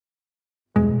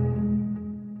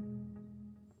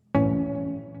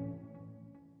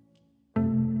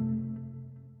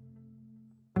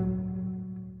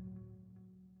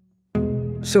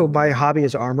So my hobby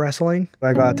is arm wrestling.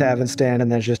 I go out to Evanston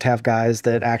and then just have guys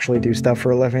that actually do stuff for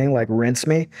a living, like rinse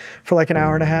me for like an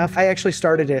hour and a half. I actually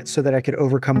started it so that I could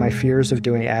overcome my fears of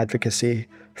doing advocacy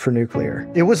for nuclear.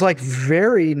 It was like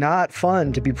very not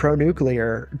fun to be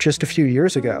pro-nuclear just a few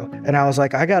years ago. And I was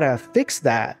like, I gotta fix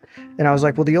that. And I was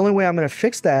like, well, the only way I'm gonna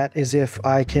fix that is if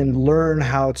I can learn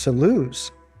how to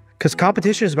lose. Because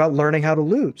competition is about learning how to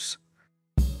lose.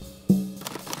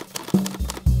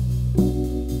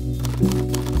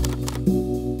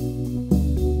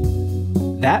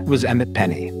 That was Emmett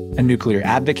Penny, a nuclear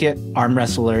advocate, arm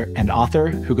wrestler, and author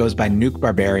who goes by Nuke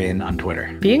Barbarian on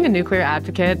Twitter. Being a nuclear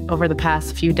advocate over the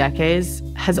past few decades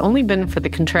has only been for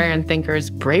the contrarian thinkers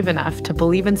brave enough to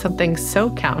believe in something so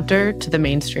counter to the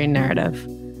mainstream narrative.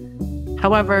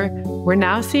 However, we're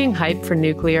now seeing hype for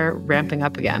nuclear ramping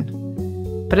up again.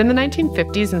 But in the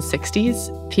 1950s and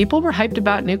 60s, people were hyped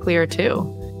about nuclear too.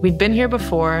 We'd been here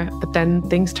before, but then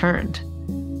things turned.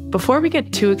 Before we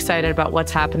get too excited about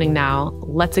what's happening now,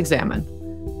 let's examine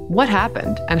what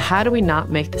happened and how do we not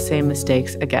make the same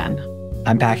mistakes again.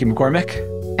 I'm Packy McCormick.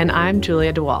 And I'm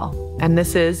Julia DeWall. And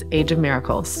this is Age of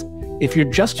Miracles. If you're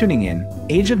just tuning in,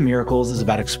 Age of Miracles is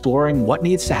about exploring what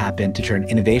needs to happen to turn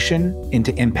innovation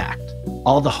into impact.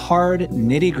 All the hard,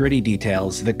 nitty-gritty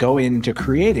details that go into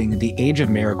creating the Age of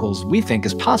Miracles we think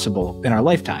is possible in our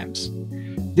lifetimes.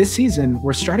 This season,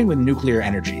 we're starting with nuclear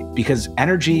energy because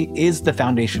energy is the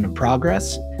foundation of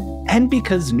progress, and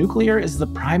because nuclear is the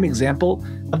prime example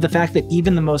of the fact that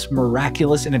even the most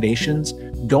miraculous innovations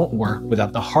don't work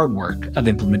without the hard work of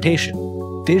implementation.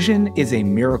 Fission is a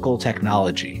miracle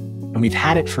technology, and we've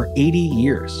had it for 80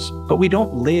 years, but we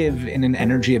don't live in an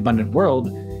energy-abundant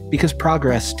world because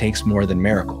progress takes more than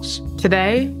miracles.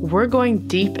 Today, we're going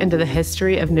deep into the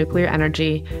history of nuclear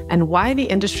energy and why the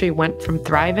industry went from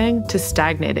thriving to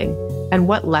stagnating, and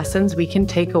what lessons we can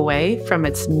take away from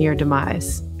its near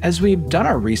demise. As we've done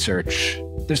our research,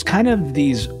 there's kind of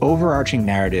these overarching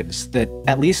narratives that,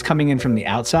 at least coming in from the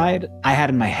outside, I had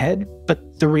in my head,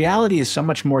 but the reality is so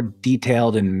much more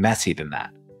detailed and messy than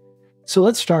that. So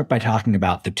let's start by talking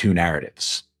about the two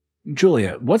narratives.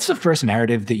 Julia, what's the first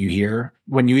narrative that you hear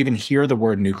when you even hear the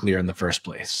word nuclear in the first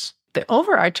place? The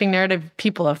overarching narrative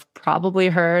people have probably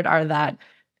heard are that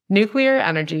nuclear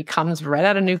energy comes right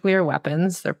out of nuclear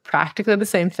weapons. They're practically the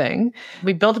same thing.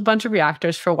 We built a bunch of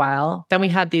reactors for a while. Then we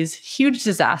had these huge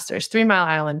disasters, 3 Mile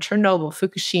Island, Chernobyl,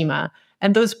 Fukushima,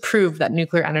 and those proved that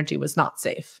nuclear energy was not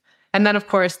safe. And then, of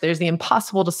course, there's the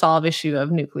impossible to solve issue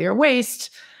of nuclear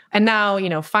waste. And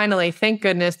now, finally, thank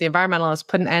goodness, the environmentalists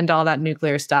put an end to all that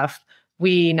nuclear stuff.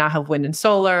 We now have wind and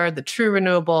solar, the true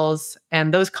renewables,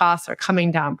 and those costs are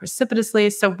coming down precipitously.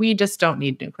 So we just don't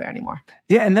need nuclear anymore.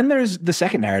 Yeah, and then there's the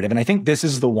second narrative. And I think this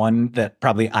is the one that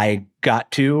probably I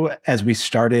got to as we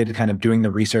started kind of doing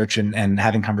the research and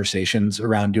having conversations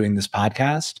around doing this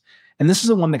podcast. And this is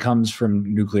the one that comes from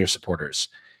nuclear supporters.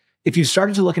 If you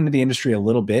started to look into the industry a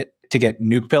little bit to get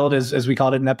nuke-pilled, as we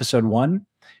called it in episode 1,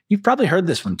 you've probably heard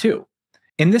this one too.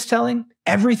 In this telling,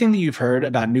 everything that you've heard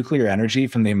about nuclear energy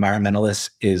from the environmentalists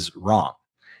is wrong.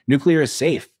 Nuclear is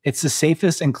safe. It's the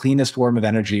safest and cleanest form of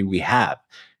energy we have.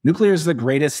 Nuclear is the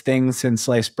greatest thing since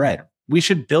sliced bread. We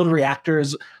should build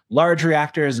reactors, large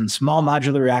reactors and small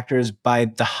modular reactors by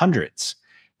the hundreds.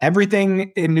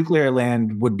 Everything in nuclear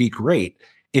land would be great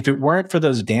if it weren't for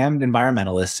those damned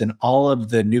environmentalists and all of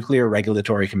the Nuclear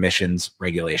Regulatory Commission's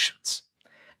regulations.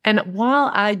 And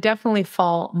while I definitely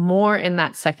fall more in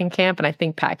that second camp, and I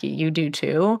think, Packy, you do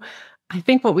too, I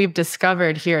think what we've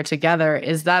discovered here together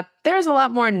is that there's a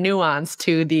lot more nuance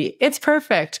to the, it's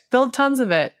perfect, build tons of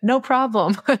it, no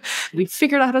problem. We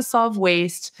figured out how to solve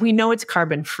waste. We know it's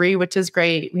carbon-free, which is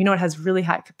great. We know it has really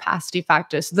high capacity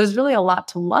factors. So there's really a lot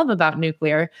to love about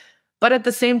nuclear. But at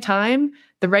the same time,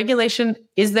 the regulation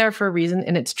is there for a reason,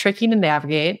 and it's tricky to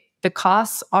navigate. The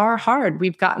costs are hard.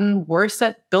 We've gotten worse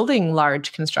at building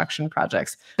large construction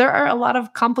projects. There are a lot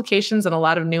of complications and a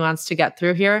lot of nuance to get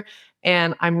through here.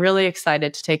 And I'm really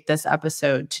excited to take this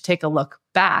episode to take a look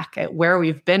back at where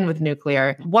we've been with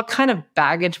nuclear, what kind of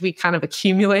baggage we kind of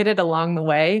accumulated along the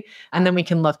way, and then we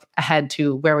can look ahead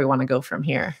to where we want to go from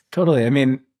here. Totally. I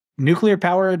mean, nuclear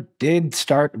power did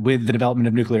start with the development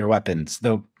of nuclear weapons,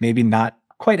 though maybe not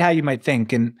quite how you might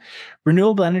think. And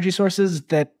renewable energy sources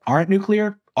that aren't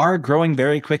nuclear are growing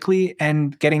very quickly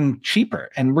and getting cheaper.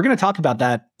 And we're going to talk about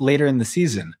that later in the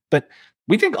season. But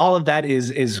we think all of that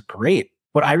is great.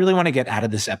 What I really want to get out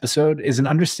of this episode is an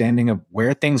understanding of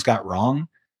where things got wrong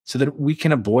so that we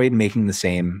can avoid making the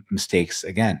same mistakes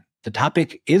again. The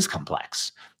topic is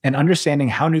complex, and understanding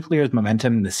how nuclear's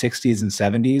momentum in the 60s and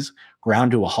 70s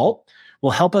ground to a halt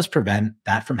will help us prevent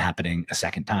that from happening a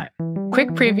second time. Quick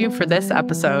preview for this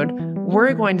episode.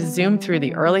 we're going to zoom through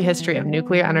the early history of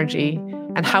nuclear energy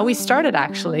and how we started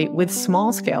actually with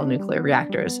small-scale nuclear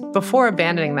reactors before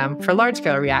abandoning them for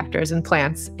large-scale reactors in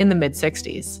plants in the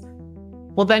mid-60s.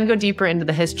 We'll then go deeper into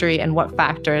the history and what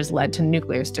factors led to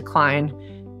nuclear's decline,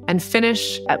 and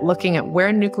finish at looking at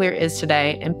where nuclear is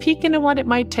today and peek into what it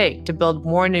might take to build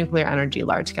more nuclear energy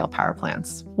large-scale power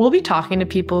plants. We'll be talking to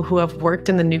people who have worked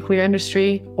in the nuclear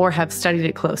industry or have studied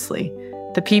it closely,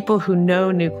 the people who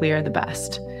know nuclear the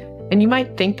best. And you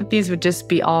might think that these would just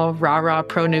be all rah-rah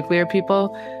pro-nuclear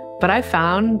people, but I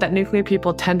found that nuclear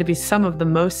people tend to be some of the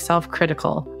most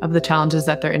self-critical of the challenges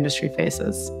that their industry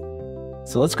faces.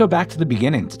 So let's go back to the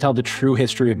beginning to tell the true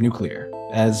history of nuclear,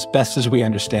 as best as we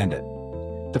understand it.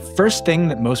 The first thing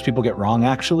that most people get wrong,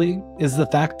 actually, is the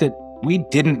fact that we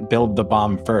didn't build the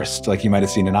bomb first, like you might have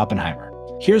seen in Oppenheimer.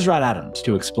 Here's Rod Adams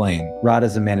to explain. Rod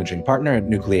is a managing partner at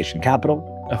Nucleation Capital,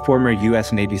 a former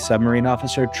U.S. Navy submarine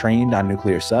officer trained on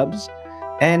nuclear subs,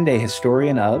 and a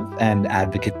historian of and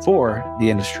advocate for the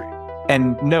industry.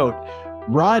 And note,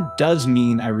 Rod does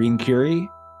mean Irene Curie.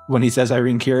 When he says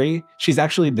Irene Curie, she's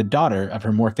actually the daughter of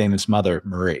her more famous mother,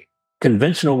 Marie.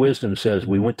 Conventional wisdom says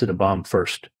we went to the bomb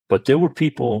first. But there were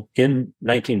people in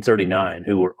 1939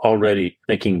 who were already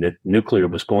thinking that nuclear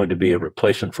was going to be a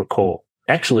replacement for coal.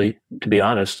 Actually, to be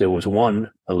honest, there was one,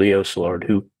 Leo Szilard,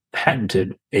 who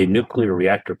patented a nuclear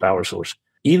reactor power source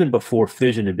even before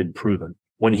fission had been proven.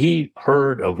 When he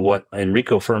heard of what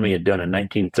Enrico Fermi had done in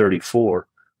 1934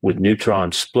 with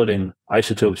neutrons splitting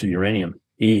isotopes of uranium,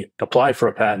 he applied for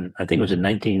a patent, I think it was in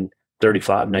 1935,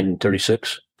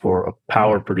 1936, for a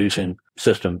power-producing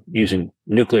system using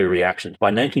nuclear reactions. By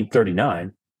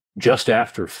 1939, just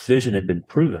after fission had been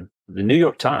proven, the New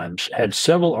York Times had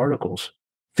several articles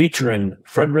featuring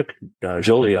Frederick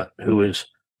Joliot, who is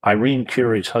Irene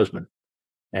Curie's husband.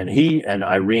 And he and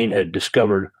Irene had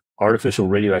discovered artificial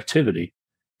radioactivity.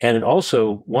 And it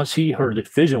also, once he heard that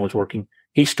fission was working,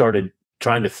 he started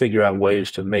trying to figure out ways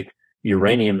to make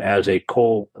uranium as a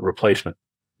coal replacement.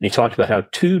 And he talked about how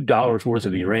 $2 worth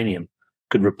of uranium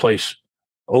could replace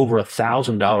over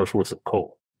 $1,000 worth of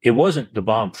coal. It wasn't the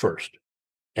bomb first.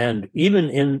 And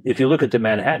even if you look at the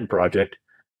Manhattan Project,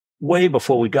 way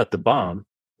before we got the bomb,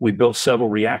 we built several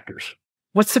reactors.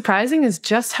 What's surprising is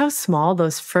just how small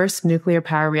those first nuclear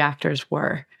power reactors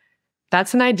were.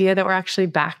 That's an idea that we're actually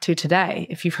back to today,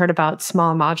 if you've heard about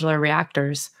small modular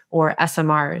reactors, or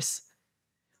SMRs.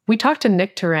 We talked to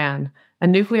Nick Turan, a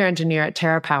nuclear engineer at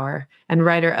TerraPower and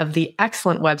writer of the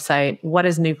excellent website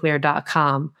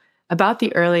whatisnuclear.com, about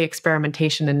the early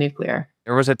experimentation in nuclear.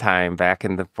 There was a time back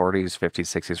in the 40s, 50s,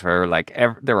 60s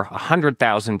where there were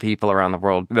 100,000 people around the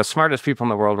world. The smartest people in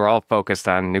the world were all focused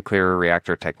on nuclear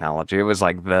reactor technology. It was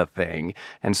like the thing.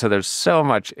 And so there's so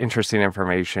much interesting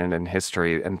information and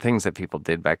history and things that people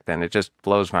did back then. It just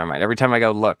blows my mind. Every time I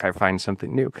go look, I find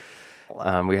something new.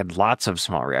 We had lots of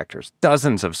small reactors,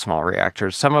 dozens of small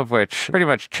reactors, some of which pretty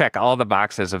much check all the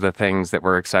boxes of the things that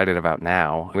we're excited about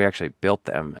now. We actually built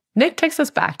them. Nick takes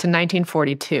us back to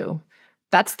 1942.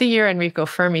 That's the year Enrico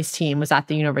Fermi's team was at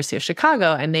the University of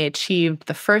Chicago, and they achieved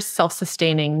the first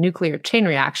self-sustaining nuclear chain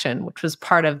reaction, which was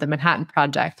part of the Manhattan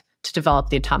Project to develop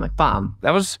the atomic bomb.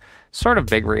 That was sort of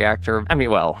big reactor. I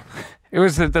mean, well, it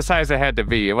was the size it had to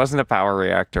be. It wasn't a power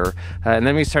reactor. And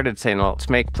then we started saying, well, let's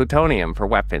make plutonium for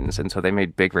weapons. And so they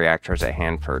made big reactors at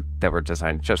Hanford that were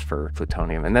designed just for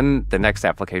plutonium. And then the next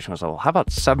application was, well, how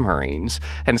about submarines?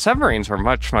 And submarines were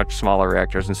much, much smaller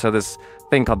reactors. And so this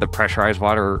thing called the pressurized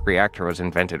water reactor was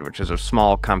invented, which is a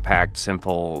small, compact,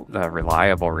 simple,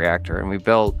 reliable reactor. And we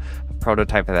built a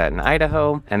prototype of that in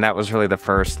Idaho. And that was really the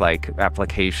first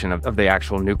application of the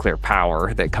actual nuclear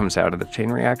power that comes out of the chain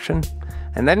reaction.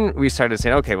 And then we started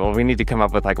saying, okay, well, we need to come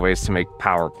up with ways to make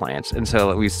power plants. And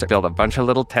so we built a bunch of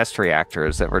little test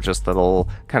reactors that were just little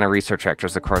kind of research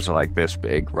reactors. The cores are like this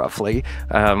big, roughly.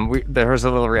 There was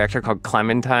a little reactor called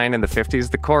Clementine in the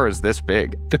 50s. The core is this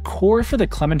big. The core for the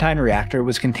Clementine reactor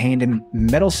was contained in a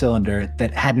metal cylinder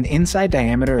that had an inside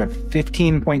diameter of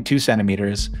 15.2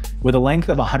 centimeters with a length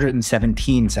of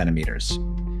 117 centimeters.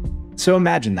 So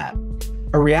imagine that.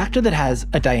 A reactor that has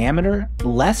a diameter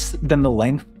less than the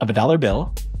length of a dollar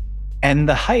bill and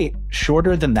the height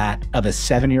shorter than that of a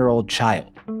 7-year-old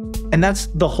child. And that's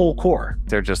the whole core.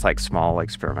 They're just like small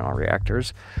experimental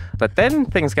reactors. But then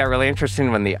things got really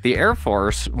interesting when the Air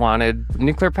Force wanted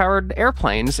nuclear-powered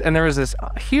airplanes, and there was this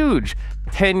huge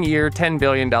 10-year, $10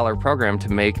 billion program to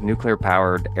make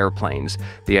nuclear-powered airplanes.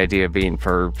 The idea being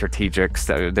for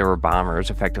strategics, there were bombers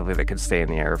effectively that could stay in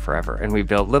the air forever. And we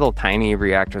built little tiny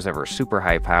reactors that were super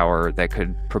high power that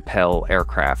could propel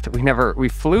aircraft. We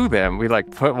flew them. We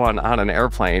put one on an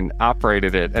airplane,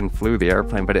 operated it, and flew the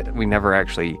airplane, but we never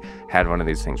actually had one of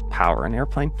these things power an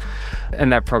airplane.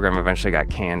 And that program eventually got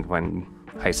canned when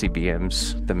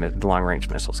ICBMs, the long-range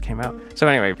missiles, came out. So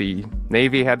anyway, the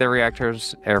Navy had their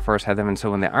reactors, Air Force had them, and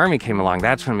so when the Army came along,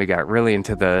 that's when we got really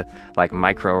into the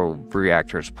micro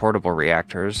reactors, portable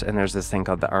reactors. And there's this thing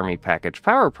called the Army Package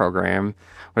Power Program,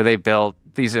 where they built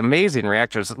these amazing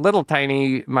reactors, little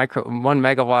tiny 1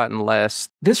 megawatt and less.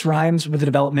 This rhymes with the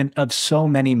development of so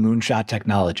many moonshot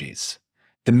technologies.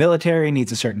 The military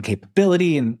needs a certain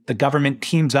capability, and the government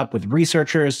teams up with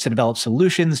researchers to develop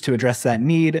solutions to address that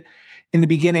need. In the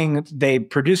beginning, they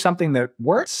produce something that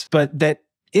works, but that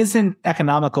isn't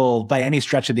economical by any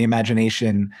stretch of the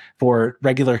imagination for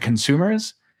regular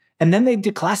consumers. And then they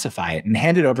declassify it and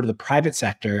hand it over to the private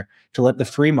sector to let the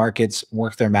free markets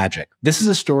work their magic. This is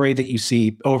a story that you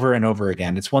see over and over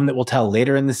again. It's one that we'll tell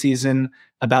later in the season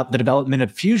about the development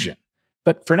of fusion.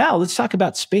 But for now, let's talk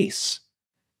about space.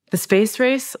 The space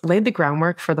race laid the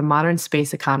groundwork for the modern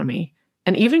space economy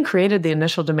and even created the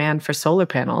initial demand for solar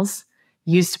panels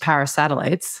used to power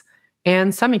satellites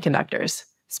and semiconductors.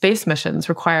 Space missions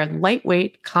required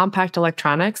lightweight, compact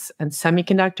electronics, and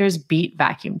semiconductors beat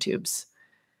vacuum tubes.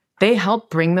 They helped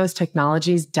bring those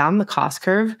technologies down the cost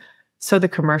curve so the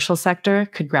commercial sector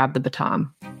could grab the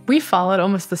baton. We followed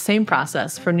almost the same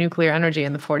process for nuclear energy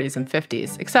in the 40s and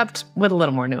 50s, except with a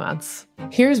little more nuance.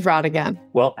 Here's Rod again.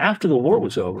 Well, after the war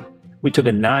was over, we took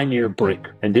a 9-year break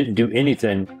and didn't do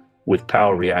anything with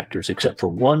power reactors except for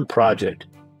one project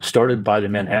started by the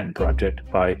Manhattan Project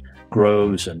by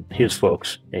Groves and his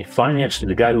folks. They financed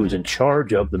the guy who was in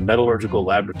charge of the metallurgical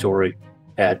laboratory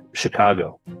at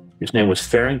Chicago. His name was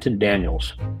Farrington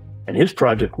Daniels, and his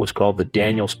project was called the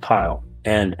Daniels Pile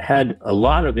and had a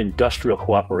lot of industrial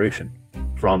cooperation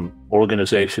from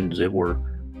organizations that were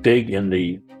big in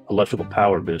the electrical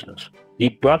power business. He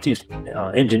brought these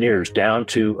engineers down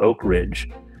to Oak Ridge,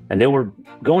 and they were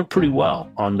going pretty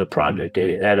well on the project.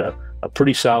 They had a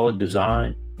pretty solid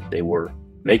design. They were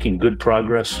making good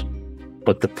progress,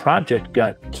 but the project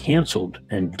got canceled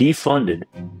and defunded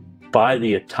by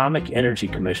the Atomic Energy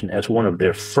Commission as one of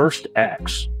their first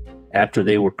acts after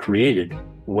they were created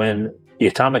when the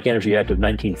Atomic Energy Act of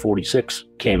 1946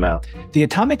 came out. The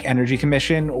Atomic Energy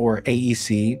Commission, or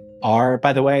AEC, are,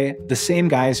 by the way, the same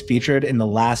guys featured in the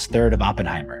last third of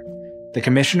Oppenheimer. The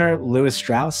commissioner, Lewis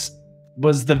Strauss,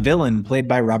 was the villain played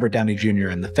by Robert Downey Jr.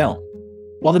 in the film.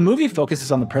 While the movie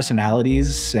focuses on the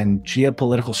personalities and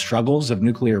geopolitical struggles of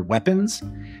nuclear weapons,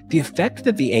 the effect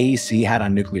that the AEC had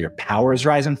on nuclear power's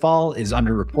rise and fall is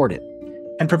underreported,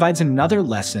 and provides another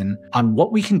lesson on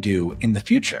what we can do in the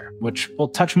future, which we'll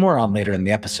touch more on later in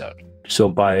the episode. So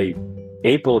by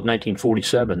April of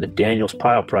 1947, the Daniels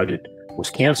Pile project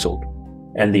was canceled,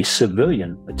 and the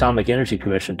civilian Atomic Energy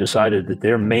Commission decided that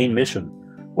their main mission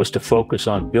was to focus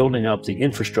on building up the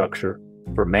infrastructure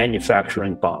for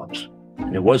manufacturing bombs.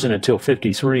 And it wasn't until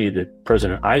 1953 that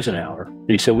President Eisenhower,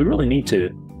 he said, we really need to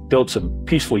build some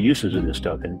peaceful uses of this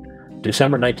stuff. In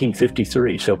December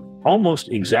 1953, so almost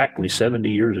exactly 70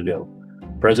 years ago,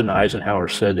 President Eisenhower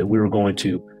said that we were going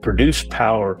to produce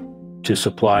power to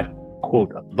supply,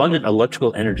 quote, abundant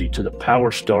electrical energy to the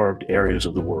power-starved areas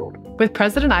of the world. With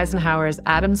President Eisenhower's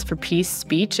Atoms for Peace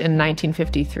speech in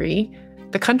 1953,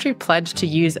 the country pledged to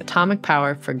use atomic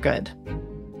power for good.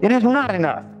 It is not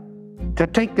enough to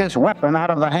take this weapon out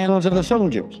of the hands of the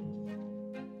soldiers.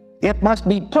 It must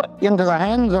be put into the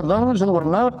hands of those who will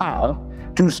know how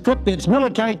to strip its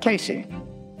military casing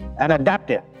and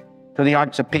adapt it to the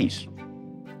arts of peace.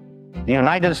 The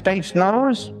United States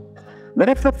knows that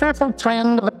if the fearful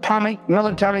trend of atomic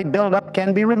military buildup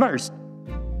can be reversed,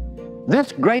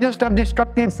 this greatest of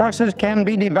destructive forces can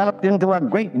be developed into a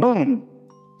great boon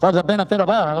for the benefit of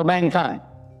all mankind.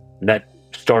 That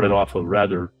started off a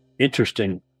rather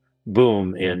interesting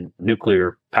boom in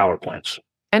nuclear power plants.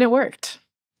 And it worked.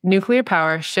 Nuclear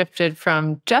power shifted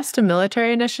from just a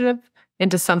military initiative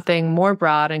into something more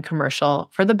broad and commercial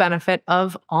for the benefit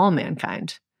of all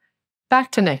mankind.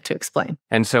 Back to Nick to explain.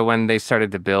 And so when they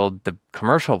started to build the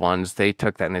commercial ones, they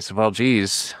took that and they said, well,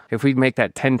 geez, if we make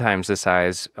that 10 times the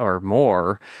size or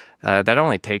more, that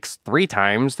only takes 3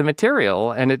 times the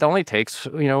material, and it only takes,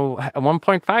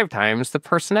 1.5 times the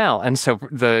personnel. And so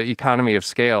the economy of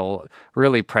scale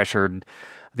really pressured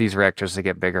these reactors to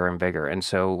get bigger and bigger. And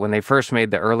so when they first made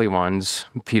the early ones,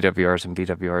 PWRs and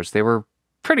BWRs, they were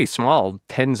pretty small,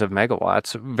 tens of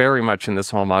megawatts, very much in the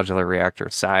small modular reactor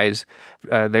size.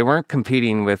 They weren't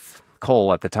competing with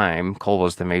coal at the time. Coal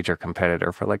was the major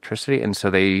competitor for electricity. And so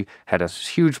they had a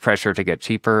huge pressure to get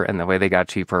cheaper. And the way they got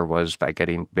cheaper was by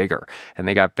getting bigger. And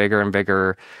they got bigger and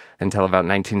bigger until about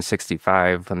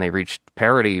 1965 when they reached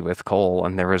parity with coal.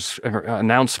 And there was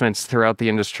announcements throughout the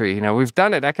industry, we've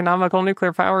done it. Economical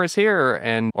nuclear power is here.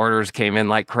 And orders came in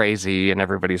like crazy. And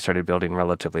everybody started building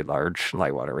relatively large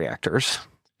light water reactors.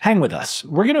 Hang with us.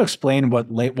 We're going to explain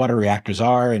what light water reactors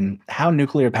are and how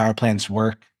nuclear power plants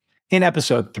work in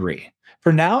episode 3.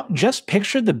 For now, just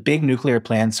picture the big nuclear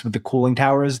plants with the cooling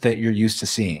towers that you're used to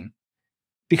seeing.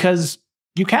 Because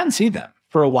you can see them.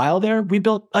 For a while there, we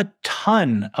built a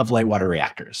ton of light water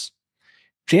reactors.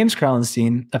 James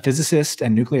Krellenstein, a physicist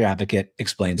and nuclear advocate,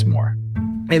 explains more.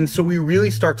 And so we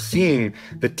really start seeing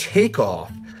the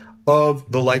takeoff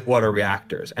of the light water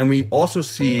reactors. And we also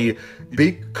see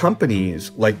big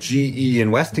companies like GE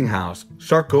and Westinghouse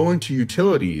start going to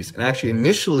utilities and actually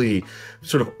initially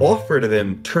sort of offer to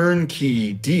them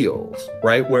turnkey deals,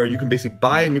 right? Where you can basically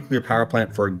buy a nuclear power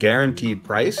plant for a guaranteed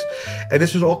price. And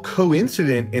this was all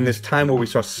coincident in this time where we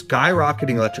saw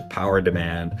skyrocketing electric power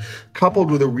demand,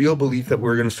 coupled with a real belief that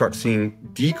we're going to start seeing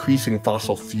decreasing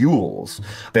fossil fuels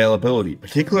availability,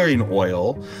 particularly in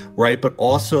oil, right? But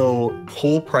also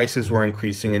coal prices were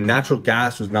increasing and natural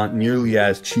gas was not nearly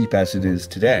as cheap as it is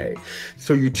today.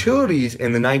 So utilities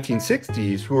in the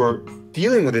 1960s who are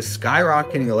dealing with this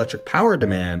skyrocketing electric power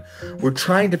demand, we're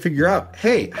trying to figure out,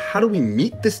 hey, how do we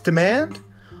meet this demand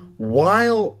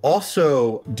while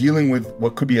also dealing with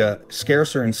what could be a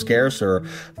scarcer and scarcer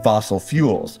fossil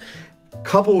fuels?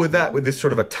 Couple with that, with this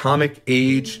sort of atomic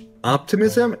age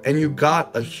optimism, and you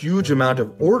got a huge amount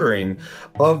of ordering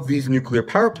of these nuclear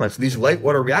power plants. These light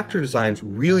water reactor designs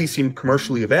really seem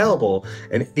commercially available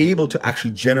and able to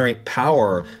actually generate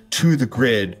power to the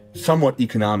grid somewhat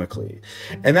economically.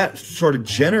 And that sort of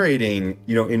generating,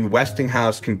 in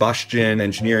Westinghouse combustion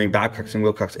engineering, Babcock and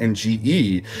Wilcox and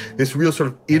GE, this real sort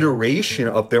of iteration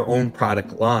of their own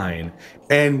product line.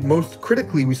 And most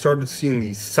critically, we started seeing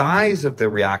the size of the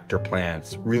reactor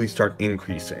plants really start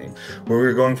increasing, where we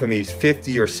were going from these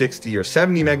 50 or 60 or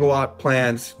 70 megawatt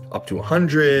plants up to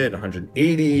 100,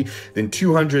 180, then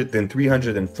 200, then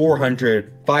 300, then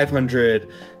 400, 500,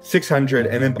 600,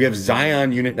 and then we have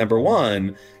Zion unit number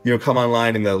 1, come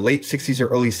online in the late 60s or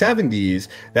early 70s.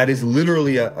 That is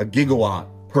literally a gigawatt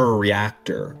per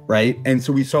reactor, right? And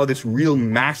so we saw this real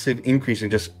massive increase in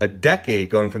just a decade,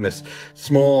 going from this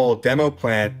small demo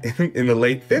plant in the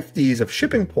late 50s of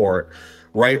Shippingport,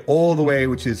 right, all the way,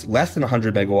 which is less than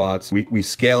 100 megawatts. We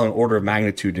scale an order of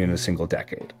magnitude in a single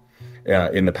decade.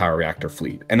 In the power reactor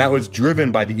fleet. And that was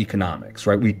driven by the economics,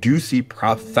 right? We do see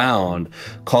profound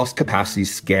cost capacity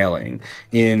scaling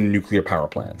in nuclear power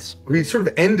plants. We sort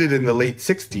of ended in the late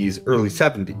 60s, early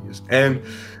 70s. And,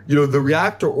 the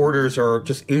reactor orders are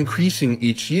just increasing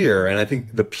each year. And I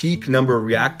think the peak number of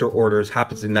reactor orders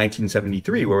happens in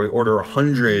 1973, where we order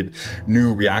 100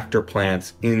 new reactor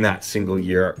plants in that single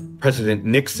year. President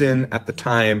Nixon at the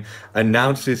time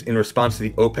announces, in response to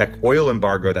the OPEC oil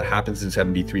embargo that happens in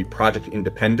 73, Project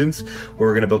Independence, where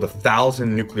we're going to build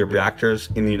 1,000 nuclear reactors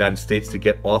in the United States to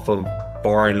get off of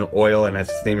foreign oil and, as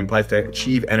its name implies, to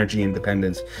achieve energy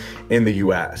independence in the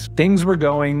U.S. Things were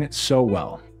going so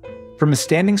well. From a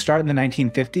standing start in the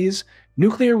 1950s,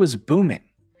 nuclear was booming.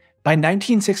 By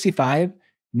 1965,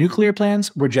 nuclear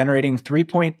plants were generating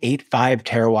 3.85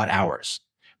 terawatt hours.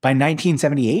 By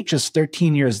 1978, just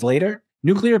 13 years later,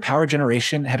 nuclear power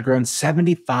generation had grown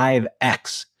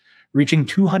 75x, reaching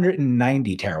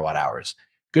 290 terawatt hours,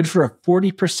 good for a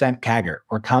 40% CAGR,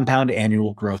 or compound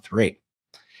annual growth rate.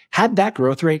 Had that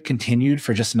growth rate continued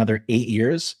for just another 8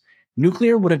 years,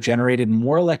 nuclear would have generated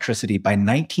more electricity by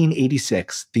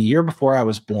 1986, the year before I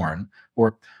was born,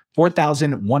 or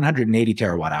 4,180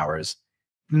 terawatt hours,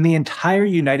 than the entire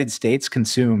United States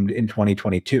consumed in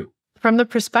 2022. From the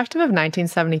perspective of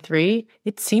 1973,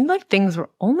 it seemed like things were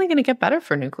only going to get better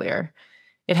for nuclear.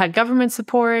 It had government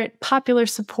support, popular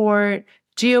support,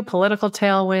 geopolitical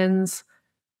tailwinds.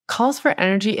 Calls for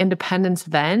energy independence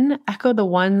then echo the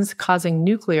ones causing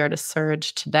nuclear to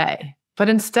surge today. But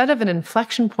instead of an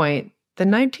inflection point, the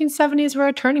 1970s were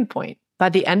a turning point. By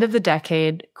the end of the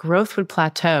decade, growth would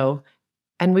plateau,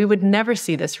 and we would never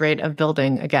see this rate of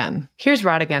building again. Here's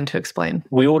Rod again to explain.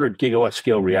 We ordered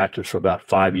gigawatt-scale reactors for about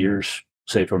 5 years,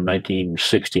 say from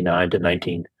 1969 to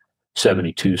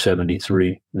 1972,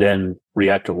 73. Then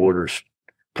reactor orders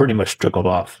pretty much trickled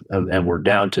off and were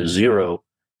down to zero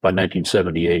by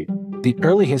 1978. The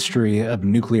early history of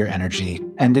nuclear energy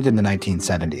ended in the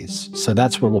 1970s, so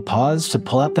that's where we'll pause to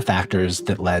pull out the factors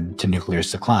that led to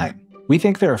nuclear's decline. We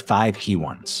think there are 5 key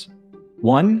ones.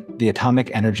 1, the Atomic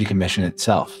Energy Commission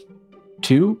itself.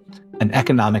 2, an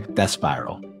economic death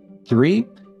spiral. 3,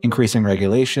 increasing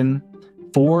regulation.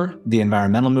 4, the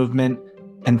environmental movement.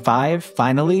 And 5,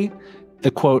 finally,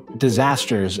 the quote,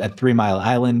 disasters at 3 Mile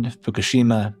Island,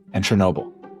 Fukushima, and Chernobyl.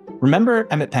 Remember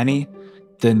Emmett Penny,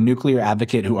 the nuclear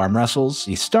advocate who arm wrestles?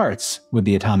 He starts with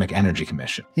the Atomic Energy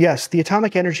Commission. Yes, the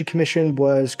Atomic Energy Commission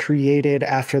was created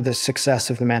after the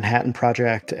success of the Manhattan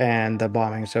Project and the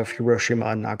bombings of Hiroshima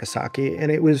and Nagasaki.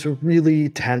 And it was a really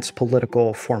tense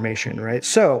political formation, right?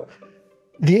 So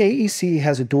the AEC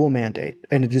has a dual mandate,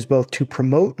 and it is both to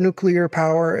promote nuclear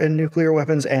power and nuclear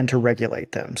weapons and to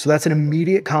regulate them. So that's an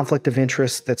immediate conflict of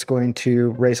interest that's going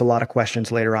to raise a lot of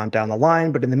questions later on down the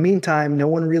line. But in the meantime, no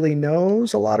one really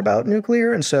knows a lot about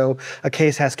nuclear. And so a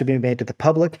case has to be made to the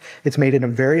public. It's made in a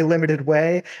very limited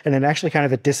way, and in actually kind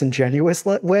of a disingenuous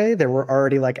way. There were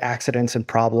already like accidents and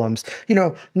problems,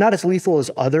 not as lethal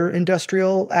as other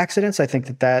industrial accidents. I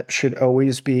think that should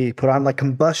always be put on. Like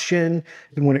combustion,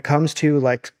 when it comes to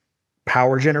like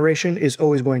power generation, is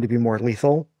always going to be more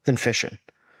lethal than fission.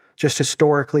 Just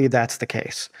historically, that's the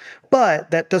case.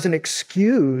 But that doesn't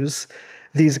excuse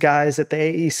these guys at the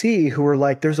AEC who are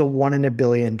like, there's a 1 in a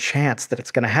billion chance that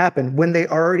it's going to happen, when they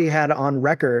already had on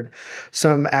record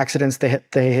some accidents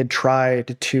they had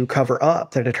tried to cover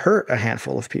up that had hurt a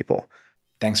handful of people.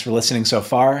 Thanks for listening so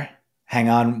far. Hang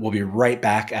on, we'll be right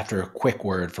back after a quick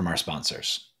word from our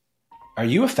sponsors. Are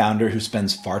you a founder who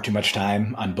spends far too much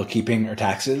time on bookkeeping or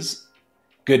taxes?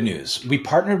 Good news. We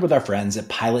partnered with our friends at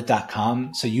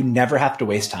pilot.com, so you never have to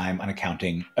waste time on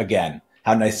accounting again.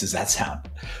 How nice does that sound?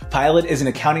 Pilot is an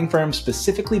accounting firm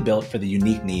specifically built for the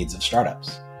unique needs of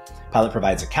startups. Pilot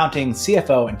provides accounting,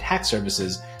 CFO, and tax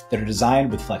services that are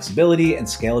designed with flexibility and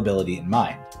scalability in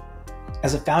mind.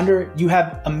 As a founder, you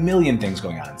have a million things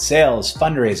going on: sales,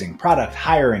 fundraising, product,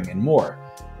 hiring, and more.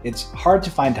 It's hard to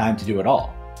find time to do it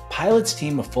all. Pilot's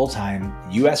team of full-time,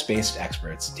 US-based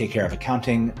experts take care of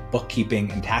accounting, bookkeeping,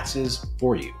 and taxes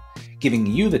for you, giving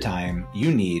you the time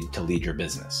you need to lead your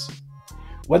business.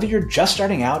 Whether you're just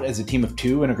starting out as a team of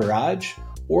 2 in a garage,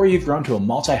 or you've grown to a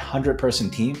multi-100-person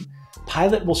team,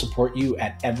 Pilot will support you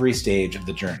at every stage of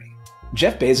the journey.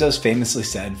 Jeff Bezos famously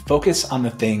said, focus on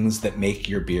the things that make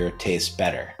your beer taste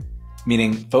better,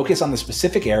 meaning focus on the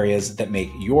specific areas that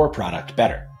make your product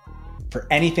better. For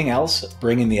anything else,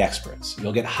 bring in the experts.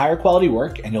 You'll get higher quality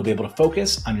work and you'll be able to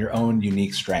focus on your own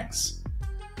unique strengths.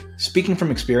 Speaking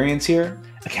from experience here,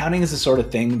 accounting is the sort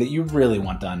of thing that you really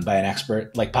want done by an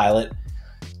expert like Pilot.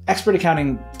 Expert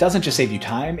accounting doesn't just save you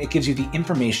time, it gives you the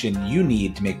information you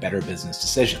need to make better business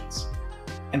decisions.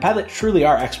 And Pilot truly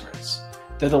are experts.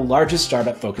 They're the largest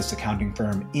startup-focused accounting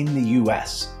firm in the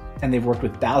US, and they've worked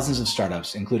with thousands of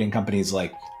startups, including companies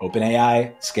like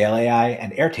OpenAI, Scale AI,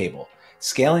 and Airtable,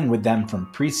 scaling with them from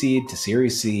pre-seed to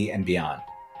Series C and beyond.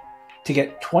 To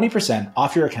get 20%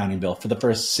 off your accounting bill for the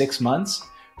first 6 months,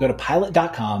 go to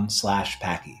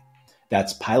pilot.com/Packy.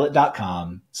 That's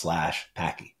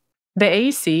pilot.com/Packy. The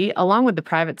AEC, along with the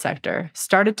private sector,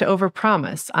 started to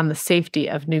overpromise on the safety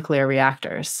of nuclear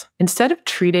reactors. Instead of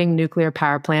treating nuclear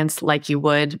power plants like you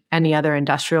would any other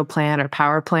industrial plant or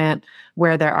power plant,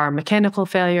 where there are mechanical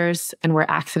failures and where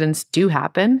accidents do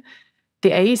happen,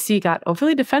 the AEC got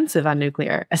overly defensive on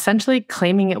nuclear, essentially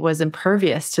claiming it was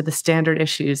impervious to the standard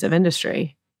issues of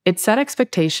industry. It set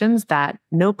expectations that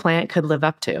no plant could live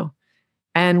up to.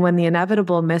 And when the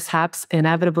inevitable mishaps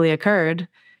inevitably occurred,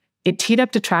 it teed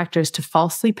up detractors to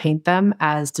falsely paint them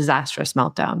as disastrous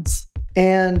meltdowns.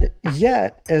 And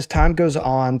yet, as time goes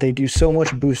on, they do so much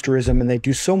boosterism and they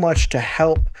do so much to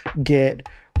help get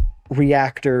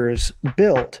reactors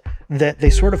built that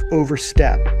they sort of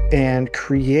overstep and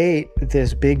create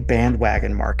this big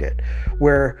bandwagon market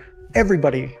where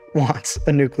everybody wants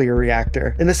a nuclear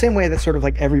reactor in the same way that sort of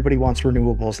like everybody wants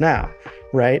renewables now,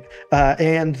 right?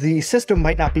 And the system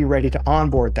might not be ready to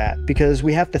onboard that because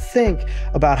we have to think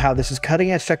about how this is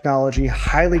cutting edge technology,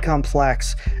 highly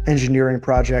complex engineering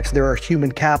projects. There are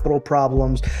human capital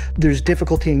problems. There's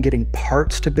difficulty in getting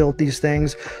parts to build these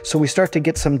things. So we start to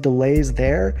get some delays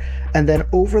there. And then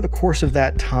over the course of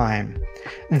that time,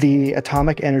 the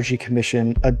Atomic Energy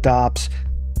Commission adopts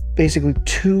basically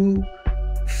 2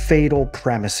 fatal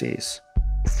premises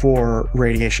for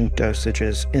radiation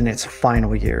dosages in its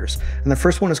final years. And the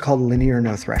first one is called linear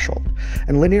no threshold.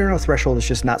 And linear no threshold is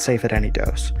just not safe at any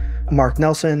dose. Mark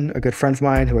Nelson, a good friend of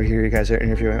mine who I hear you guys are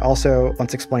interviewing also,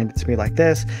 once explained it to me like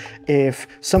this: if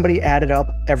somebody added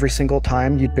up every single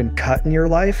time you'd been cut in your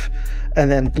life and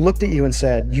then looked at you and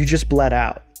said, you just bled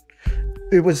out,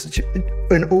 it was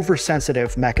an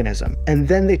oversensitive mechanism. And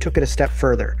then they took it a step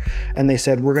further and they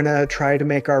said, we're going to try to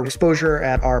make our exposure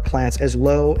at our plants as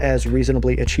low as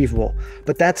reasonably achievable.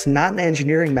 But that's not an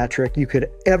engineering metric you could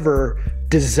ever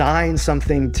design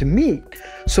something to meet.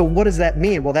 So what does that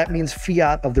mean? Well, that means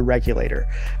fiat of the regulator.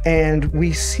 And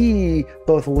we see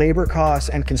both labor costs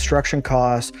and construction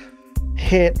costs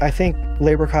hit. I think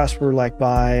labor costs were like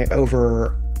by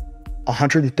over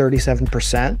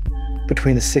 137%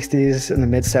 between the 60s and the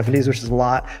mid 70s, which is a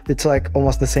lot. It's like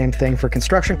almost the same thing for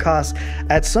construction costs.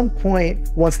 At some point,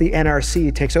 once the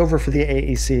NRC takes over for the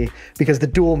AEC, because the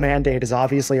dual mandate is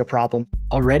obviously a problem.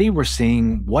 Already we're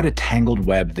seeing what a tangled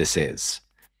web this is.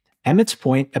 Emmett's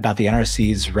point about the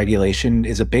NRC's regulation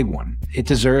is a big one. It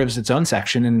deserves its own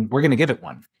section, and we're going to give it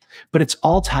one. But it's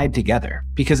all tied together,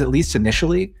 because at least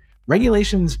initially,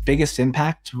 regulation's biggest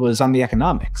impact was on the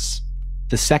economics.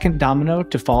 The second domino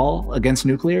to fall against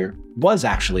nuclear was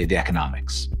actually the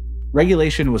economics.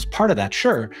 Regulation was part of that,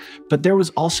 sure, but there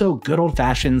was also good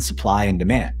old-fashioned supply and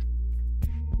demand.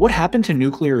 What happened to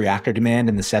nuclear reactor demand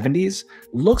in the 70s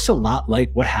looks a lot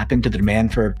like what happened to the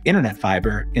demand for internet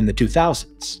fiber in the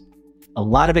 2000s. A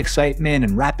lot of excitement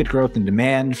and rapid growth in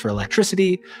demand for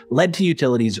electricity led to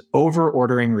utilities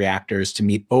over-ordering reactors to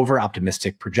meet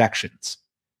over-optimistic projections.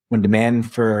 When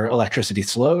demand for electricity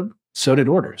slowed, so did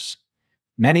orders.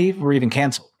 Many were even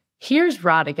canceled. Here's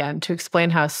Rod again to explain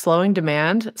how slowing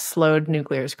demand slowed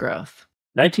nuclear's growth.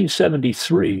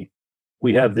 1973,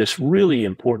 we have this really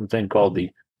important thing called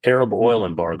the Arab oil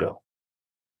embargo.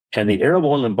 And the Arab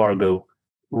oil embargo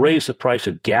raised the price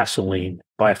of gasoline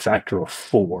by a factor of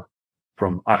 4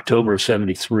 from October of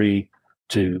 73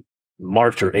 to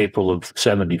March or April of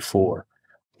 74.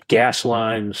 Gas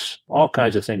lines, all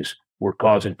kinds of things were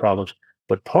causing problems.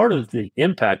 But part of the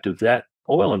impact of that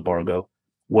oil embargo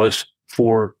was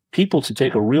for people to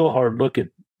take a real hard look at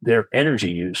their energy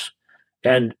use.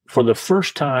 And for the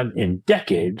first time in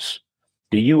decades,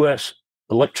 the U.S.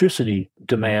 electricity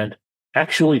demand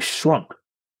actually shrunk,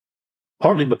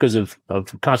 partly because of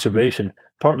conservation,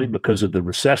 partly because of the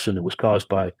recession that was caused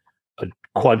by a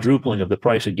quadrupling of the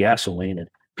price of gasoline, and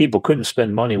people couldn't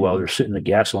spend money while they're sitting in the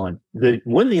gas line.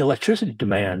 When the electricity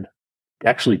demand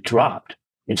actually dropped,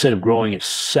 instead of growing at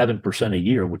 7% a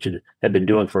year, which it had been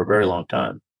doing for a very long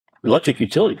time, electric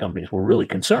utility companies were really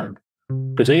concerned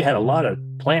because they had a lot of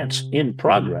plants in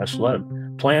progress, a lot of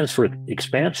plans for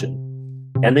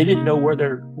expansion, and they didn't know where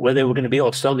they were going to be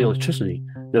able to sell the electricity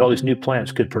that all these new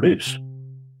plants could produce.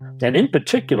 And in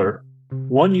particular,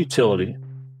 one utility,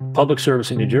 Public Service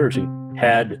in New Jersey,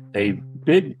 had a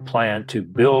big plan to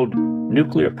build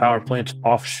nuclear power plants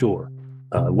offshore.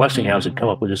 Westinghouse had come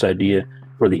up with this idea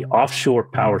for the Offshore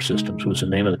Power Systems, was the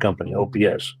name of the company,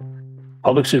 OPS.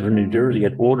 Public Service in New Jersey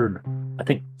had ordered, I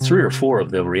think, 3 or 4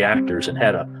 of the reactors and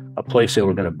had a place they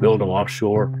were going to build them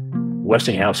offshore.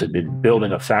 Westinghouse had been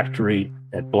building a factory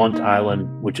at Blunt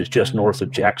Island, which is just north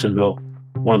of Jacksonville.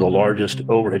 One of the largest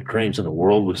overhead cranes in the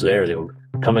world was there. They were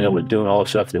coming up with doing all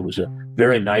this stuff. It was a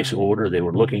very nice order. They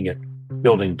were looking at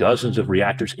building dozens of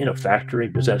reactors in a factory.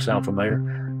 Does that sound familiar?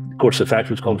 Of course, the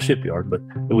factory was called a shipyard, but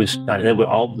they were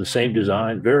all the same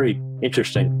design. Very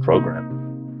interesting program.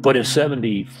 But in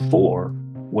 74,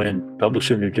 when Public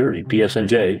Service New Jersey,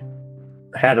 PSNJ,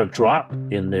 had a drop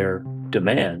in their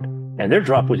demand, and their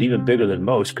drop was even bigger than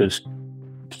most because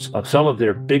some of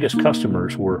their biggest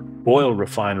customers were oil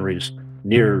refineries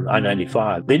near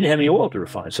I-95. They didn't have any oil to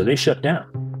refine, so they shut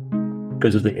down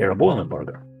because of the Arab oil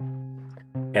embargo.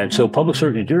 And so Public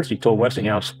Service New Jersey told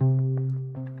Westinghouse,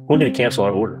 we're going to cancel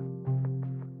our order.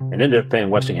 And ended up paying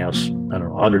Westinghouse, I don't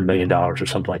know, $100 million or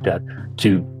something like that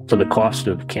for the cost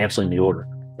of canceling the order.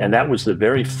 And that was the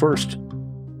very first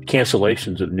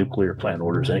cancellations of nuclear plant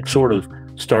orders. And it sort of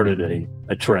started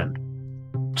a trend.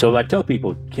 So I tell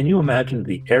people, can you imagine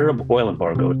the Arab oil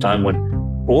embargo, a time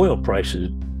when oil prices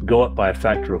go up by a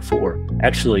factor of 4,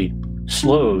 actually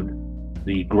slowed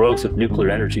the growth of nuclear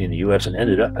energy in the U.S. and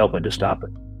ended up helping to stop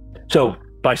it. So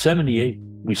by 78,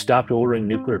 we stopped ordering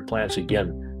nuclear plants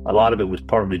again. A lot of it was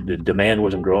partly the demand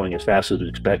wasn't growing as fast as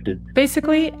expected.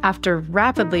 Basically, after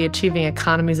rapidly achieving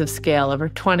economies of scale over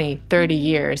 20, 30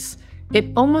 years, it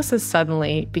almost as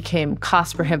suddenly became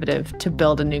cost prohibitive to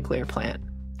build a nuclear plant.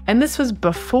 And this was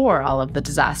before all of the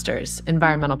disasters,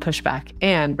 environmental pushback,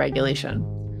 and regulation.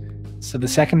 So the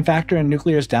second factor in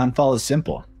nuclear's downfall is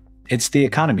simple. It's the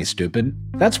economy, stupid.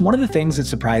 That's one of the things that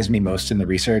surprised me most in the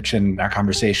research and our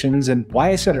conversations, and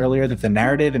why I said earlier that the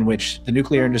narrative in which the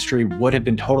nuclear industry would have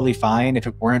been totally fine if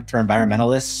it weren't for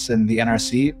environmentalists and the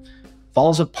NRC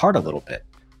falls apart a little bit.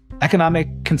 Economic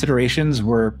considerations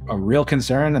were a real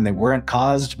concern, and they weren't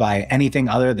caused by anything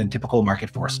other than typical market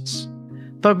forces.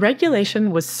 But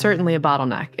regulation was certainly a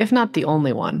bottleneck, if not the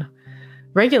only one.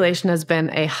 Regulation has been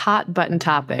a hot-button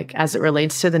topic as it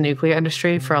relates to the nuclear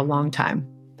industry for a long time.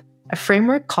 A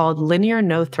framework called Linear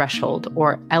No Threshold,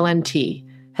 or LNT,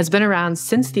 has been around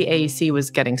since the AEC was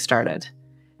getting started.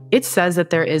 It says that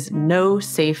there is no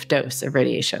safe dose of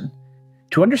radiation.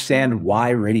 To understand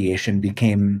why radiation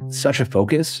became such a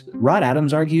focus, Rod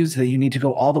Adams argues that you need to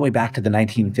go all the way back to the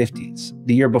 1950s,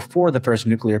 the year before the first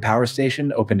nuclear power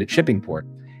station opened at Shippingport,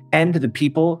 and to the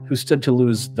people who stood to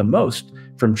lose the most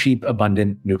from cheap,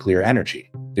 abundant nuclear energy,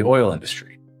 the oil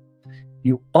industry.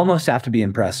 You almost have to be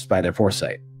impressed by their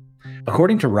foresight.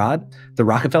 According to Rod, the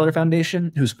Rockefeller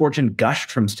Foundation, whose fortune gushed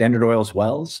from Standard Oil's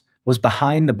wells, was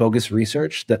behind the bogus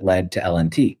research that led to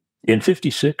LNT. In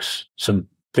 1956, some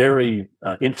very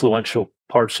influential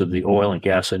parts of the oil and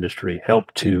gas industry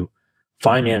helped to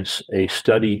finance a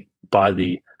study by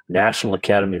the National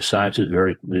Academy of Sciences,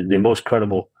 the most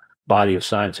credible body of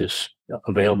scientists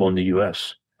available in the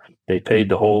U.S. They paid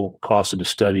the whole cost of the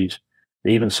studies.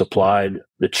 They even supplied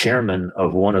the chairman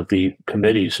of one of the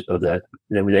committees of that.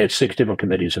 They had 6 different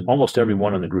committees, and almost every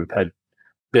one in the group had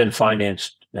been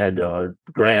financed, had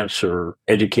grants or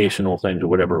educational things or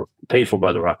whatever, paid for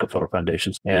by the Rockefeller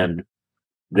Foundations. And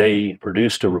they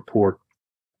produced a report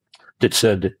that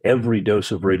said that every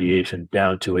dose of radiation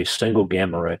down to a single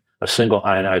gamma ray, a single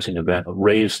ionizing event,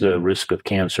 raised the risk of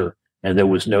cancer, and there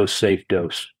was no safe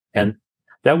dose. And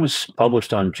that was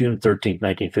published on June 13,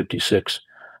 1956.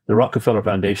 The Rockefeller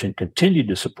Foundation continued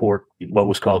to support what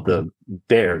was called the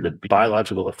BEAR, the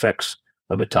biological effects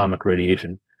of atomic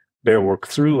radiation. BEAR worked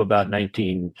through about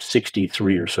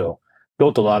 1963 or so,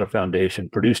 built a lot of foundation,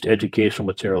 produced educational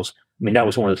materials. I mean, that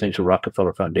was one of the things the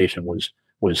Rockefeller Foundation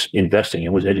was investing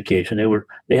in, was education.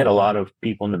 They had a lot of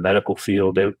people in the medical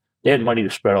field. They had money to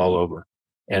spread all over.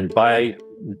 And by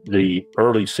the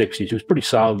early 60s, it was pretty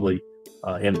solidly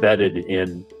embedded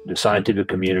in the scientific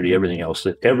community, everything else,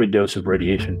 that every dose of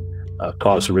radiation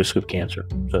caused the risk of cancer.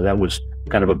 So that was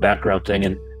kind of a background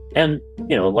thing. And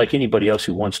you know, like anybody else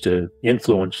who wants to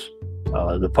influence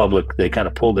the public, they kind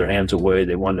of pulled their hands away.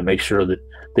 They wanted to make sure that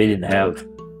they didn't have,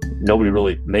 nobody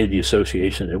really made the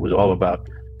association. It was all about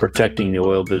protecting the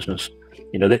oil business.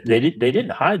 You know, they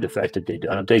didn't hide the fact that they'd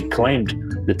done it. They claimed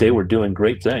that they were doing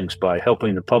great things by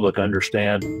helping the public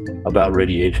understand about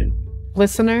radiation.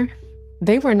 Listener,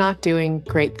 they were not doing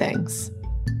great things.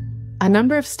 A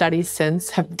number of studies since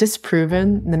have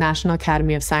disproven the National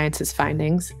Academy of Sciences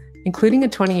findings, including a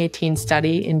 2018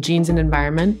 study in Genes and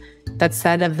Environment that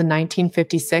said of the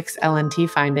 1956 LNT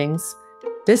findings,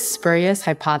 this spurious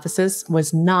hypothesis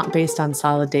was not based on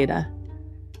solid data,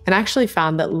 and actually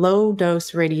found that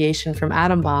low-dose radiation from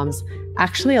atom bombs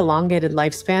actually elongated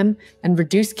lifespan and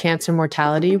reduced cancer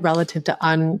mortality relative to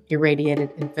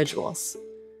unirradiated individuals.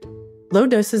 Low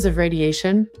doses of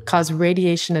radiation cause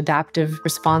radiation adaptive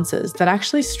responses that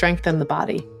actually strengthen the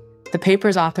body. The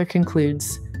paper's author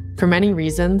concludes, for many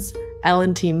reasons,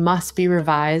 LNT must be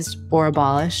revised or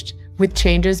abolished, with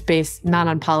changes based not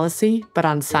on policy, but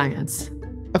on science.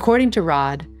 According to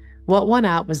Rod, what won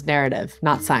out was narrative,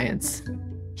 not science.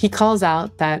 He calls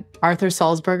out that Arthur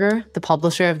Sulzberger, the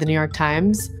publisher of the New York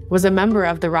Times, was a member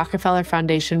of the Rockefeller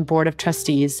Foundation Board of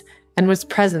Trustees and was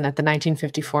present at the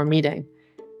 1954 meeting.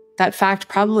 That fact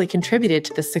probably contributed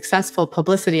to the successful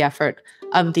publicity effort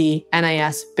of the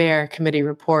NIS BEAR committee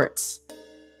reports.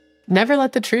 Never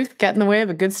let the truth get in the way of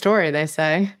a good story, they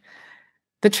say.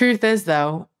 The truth is,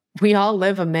 though, we all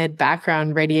live amid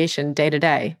background radiation day to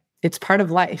day. It's part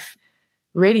of life.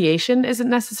 Radiation isn't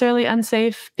necessarily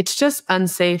unsafe. It's just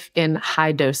unsafe in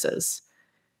high doses.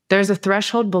 There's a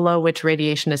threshold below which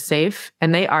radiation is safe,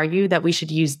 and they argue that we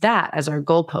should use that as our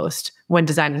goalpost when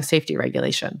designing safety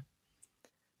regulation.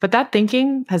 But that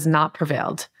thinking has not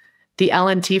prevailed. The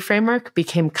LNT framework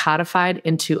became codified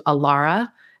into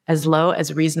ALARA, as low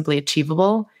as reasonably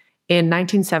achievable, in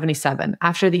 1977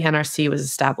 after the NRC was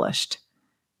established.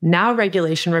 Now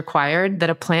regulation required that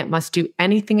a plant must do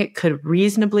anything it could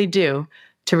reasonably do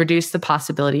to reduce the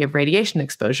possibility of radiation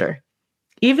exposure,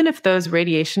 even if those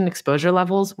radiation exposure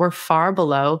levels were far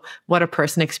below what a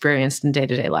person experienced in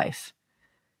day-to-day life.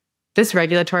 This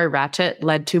regulatory ratchet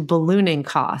led to ballooning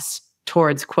costs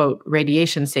towards, quote,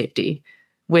 radiation safety,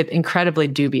 with incredibly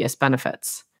dubious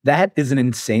benefits. That is an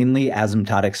insanely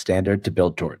asymptotic standard to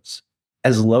build towards.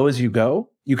 As low as you go,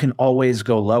 you can always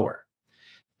go lower.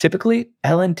 Typically,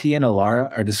 LNT and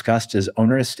ALARA are discussed as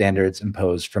onerous standards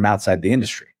imposed from outside the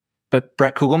industry. But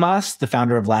Brett Kugelmass, the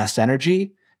founder of Last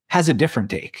Energy, has a different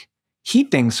take. He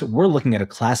thinks we're looking at a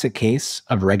classic case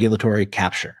of regulatory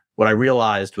capture. What I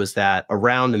realized was that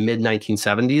around the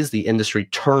mid-1970s, the industry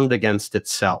turned against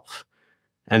itself.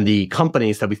 And the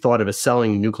companies that we thought of as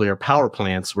selling nuclear power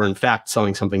plants were in fact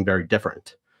selling something very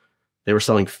different. They were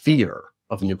selling fear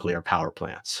of nuclear power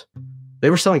plants. They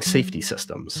were selling safety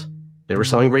systems. They were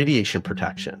selling radiation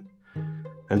protection.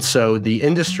 And so the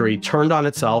industry turned on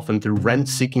itself, and through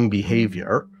rent-seeking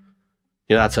behavior,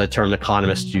 that's a term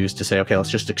economists use to say, okay, let's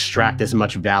just extract as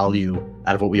much value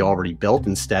out of what we already built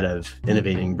instead of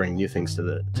innovating, bringing new things to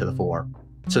the fore.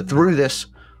 So through this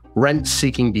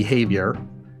rent-seeking behavior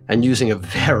and using a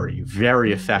very,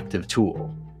 very effective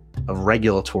tool of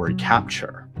regulatory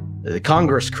capture, the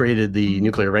Congress created the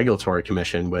Nuclear Regulatory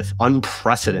Commission with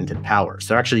unprecedented powers.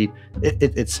 They're actually,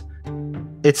 it's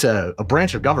a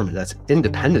branch of government that's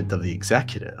independent of the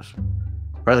executive.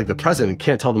 Right? Like the president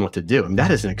can't tell them what to do. I mean,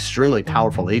 that is an extremely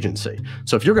powerful agency.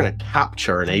 So if you're going to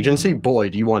capture an agency, boy,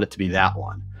 do you want it to be that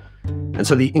one. And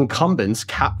so the incumbents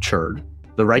captured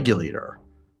the regulator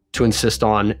to insist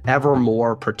on ever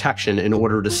more protection in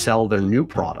order to sell their new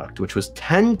product, which was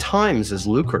 10 times as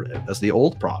lucrative as the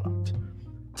old product,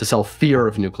 to sell fear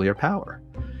of nuclear power.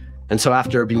 And so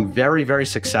after being very, very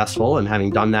successful and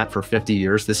having done that for 50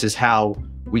 years, this is how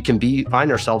we can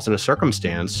find ourselves in a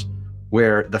circumstance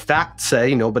where the facts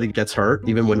say nobody gets hurt,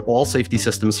 even when all safety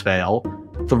systems fail,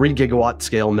 3 gigawatt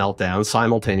scale meltdowns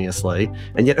simultaneously,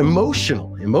 and yet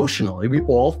emotionally, we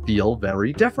all feel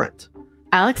very different.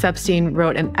 Alex Epstein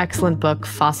wrote an excellent book,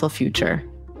 Fossil Future,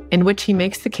 in which he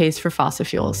makes the case for fossil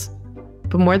fuels.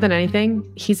 But more than anything,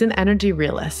 he's an energy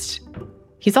realist.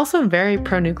 He's also very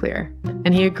pro-nuclear,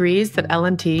 and he agrees that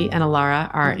LNT and Alara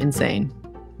are insane.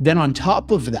 Then on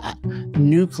top of that,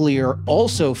 nuclear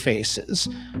also faces,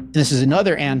 this is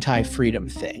another anti-freedom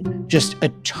thing, just a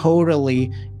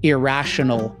totally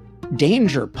irrational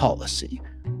danger policy.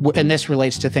 And this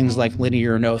relates to things like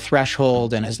linear no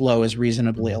threshold and as low as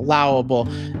reasonably allowable.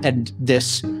 And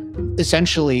this,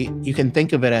 essentially, you can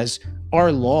think of it as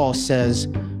our law says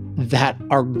that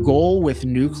our goal with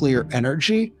nuclear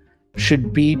energy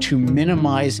should be to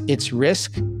minimize its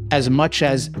risk as much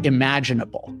as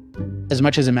imaginable.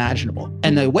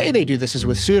 And the way they do this is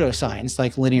with pseudoscience,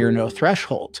 like linear no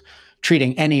threshold,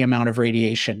 treating any amount of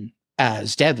radiation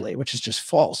as deadly, which is just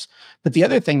false. But the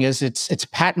other thing is it's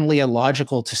patently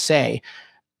illogical to say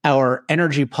our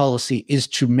energy policy is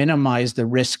to minimize the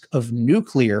risk of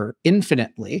nuclear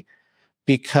infinitely,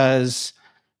 because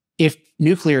if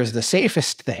nuclear is the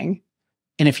safest thing,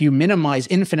 and if you minimize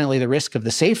infinitely the risk of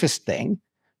the safest thing,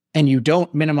 and you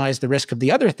don't minimize the risk of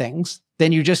the other things,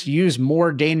 then you just use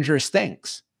more dangerous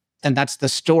things. And that's the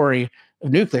story of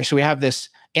nuclear. So we have this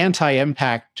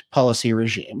anti-impact policy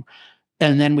regime.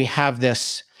 And then we have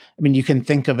this, you can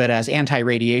think of it as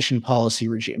anti-radiation policy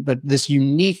regime, but this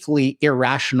uniquely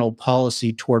irrational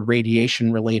policy toward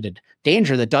radiation-related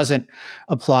danger that doesn't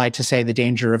apply to, say, the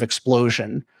danger of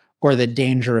explosion or the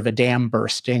danger of a dam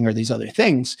bursting or these other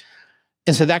things.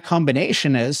 And so that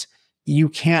combination is you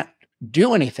can't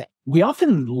do anything. We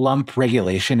often lump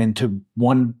regulation into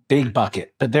one big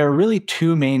bucket, but there are really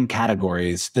two main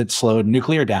categories that slowed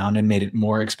nuclear down and made it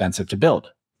more expensive to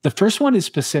build. The first one is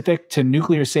specific to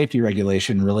nuclear safety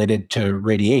regulation related to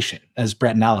radiation, as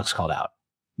Brett and Alex called out.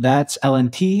 That's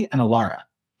LNT and Alara.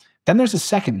 Then there's a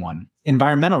second one,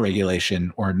 environmental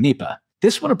regulation, or NEPA.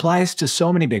 This one applies to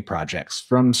so many big projects,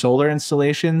 from solar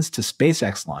installations to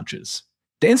SpaceX launches.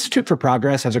 The Institute for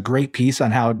Progress has a great piece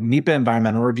on how NEPA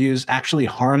environmental reviews actually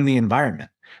harm the environment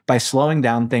by slowing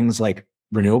down things like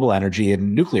renewable energy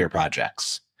and nuclear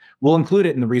projects. We'll include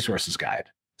it in the resources guide.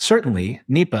 Certainly,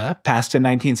 NEPA, passed in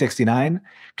 1969,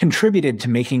 contributed to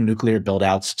making nuclear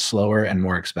buildouts slower and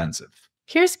more expensive.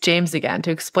 Here's James again to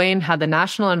explain how the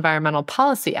National Environmental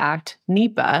Policy Act,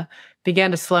 NEPA,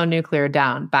 began to slow nuclear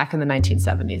down back in the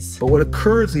 1970s. But what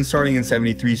occurs starting in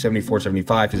 73, 74,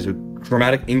 75 is a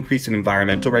dramatic increase in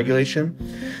environmental regulation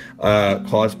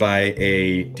caused by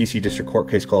a DC District Court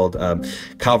case called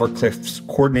Calvert-Cliff's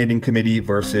Coordinating Committee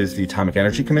versus the Atomic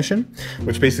Energy Commission,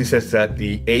 which basically says that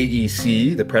the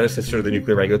AEC, the predecessor of the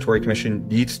Nuclear Regulatory Commission,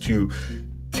 needs to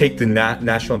take the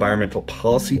National Environmental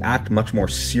Policy Act much more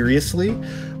seriously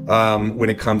when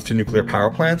it comes to nuclear power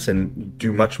plants, and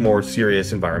do much more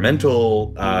serious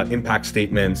environmental impact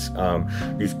statements,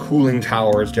 use cooling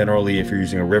towers generally if you're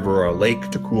using a river or a lake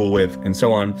to cool with, and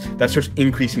so on. That starts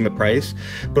increasing the price.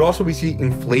 But also we see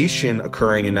inflation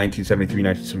occurring in 1973,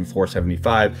 1974,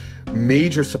 75,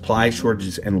 major supply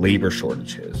shortages and labor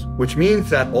shortages, which means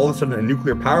that all of a sudden a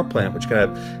nuclear power plant, which can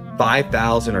have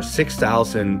 5,000 or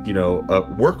 6,000, a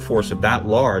workforce of that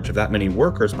large, of that many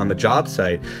workers on the job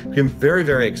site, became very,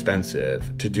 very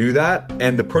expensive to do that.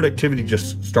 And the productivity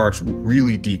just starts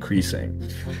really decreasing.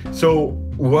 So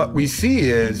what we see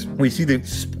is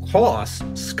the costs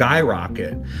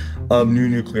skyrocket of new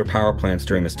nuclear power plants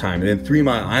during this time. And then 3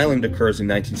 Mile Island occurs in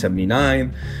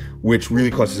 1979, which really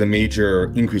causes a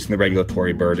major increase in the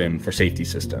regulatory burden for safety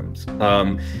systems.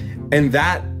 And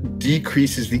that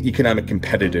decreases the economic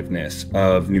competitiveness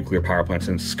of nuclear power plants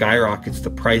and skyrockets the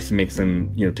price and makes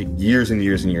them, take years and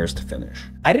years and years to finish.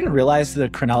 I didn't realize the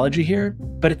chronology here,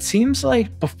 but it seems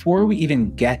like before we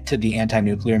even get to the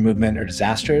anti-nuclear movement or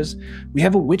disasters, we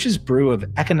have a witch's brew of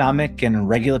economic and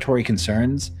regulatory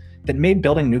concerns that made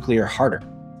building nuclear harder,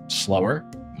 slower,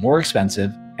 more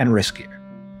expensive, and riskier.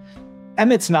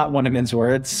 Emmett's not one of Min's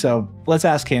words, so let's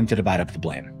ask him to divide up the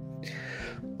blame.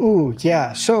 Ooh,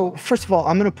 yeah. So first of all,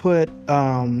 I'm going to put,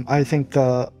 I think,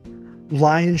 the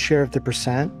lion's share of the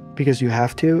percent, because you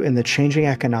have to, in the changing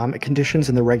economic conditions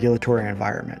and the regulatory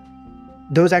environment.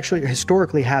 Those actually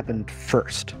historically happened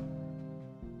first.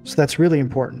 So that's really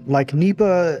important. Like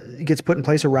NEPA gets put in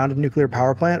place around a nuclear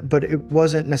power plant, but it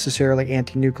wasn't necessarily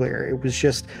anti-nuclear. It was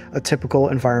just a typical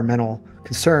environmental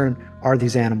concern. Are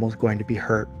these animals going to be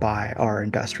hurt by our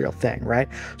industrial thing, right?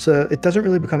 So it doesn't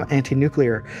really become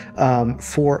anti-nuclear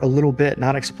for a little bit,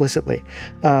 not explicitly.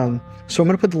 So I'm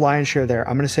going to put the lion's share there.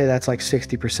 I'm going to say that's like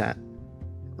 60%,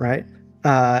 right?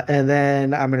 And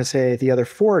then I'm going to say the other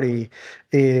 40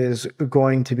 is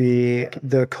going to be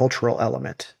the cultural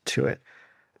element to it.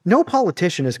 No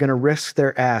politician is going to risk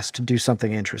their ass to do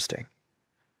something interesting.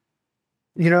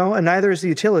 And neither is the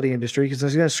utility industry, because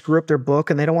it's going to screw up their book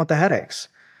and they don't want the headaches.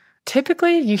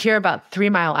 Typically, you hear about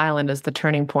 3 Mile Island as the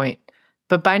turning point.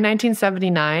 But by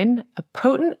 1979, a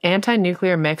potent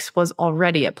anti-nuclear mix was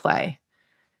already at play.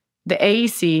 The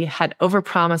AEC had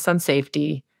overpromised on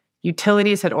safety.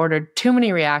 Utilities had ordered too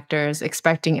many reactors,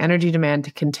 expecting energy demand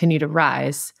to continue to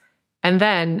rise. And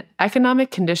then economic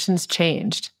conditions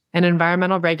changed, and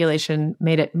environmental regulation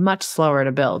made it much slower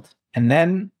to build. And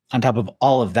then, on top of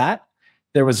all of that,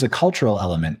 there was the cultural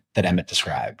element that Emmett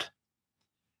described.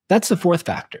 That's the fourth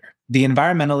factor, the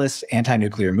environmentalist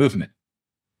anti-nuclear movement.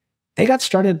 They got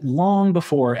started long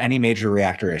before any major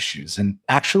reactor issues, and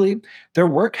actually, their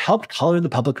work helped color the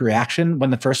public reaction when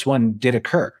the first one did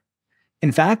occur.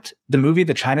 In fact, the movie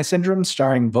The China Syndrome,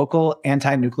 starring vocal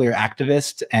anti-nuclear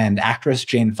activist and actress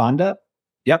Jane Fonda,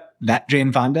 yep, that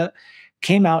Jane Fonda,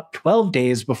 came out 12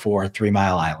 days before 3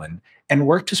 Mile Island and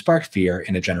worked to spark fear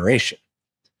in a generation.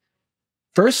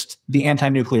 First, the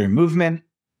anti-nuclear movement,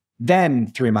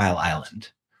 then 3 Mile Island.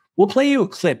 We'll play you a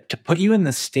clip to put you in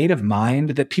the state of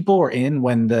mind that people were in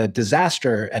when the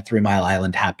disaster at 3 Mile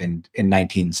Island happened in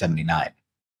 1979.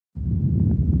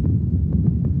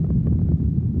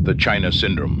 The China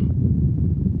Syndrome.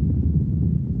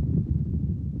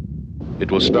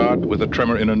 It will start with a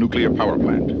tremor in a nuclear power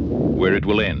plant. Where it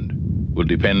will end will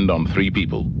depend on 3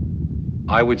 people.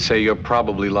 I would say you're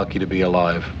probably lucky to be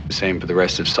alive. Same for the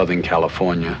rest of Southern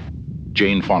California.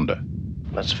 Jane Fonda.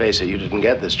 Let's face it, you didn't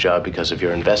get this job because of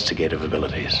your investigative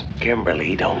abilities.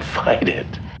 Kimberly, don't fight it.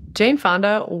 Jane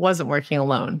Fonda wasn't working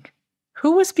alone.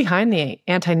 Who was behind the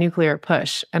anti-nuclear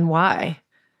push, and why?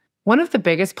 One of the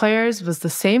biggest players was the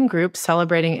same group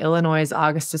celebrating Illinois'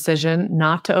 August decision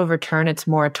not to overturn its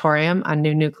moratorium on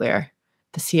new nuclear,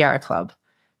 the Sierra Club,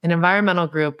 an environmental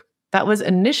group that was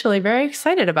initially very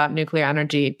excited about nuclear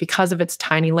energy because of its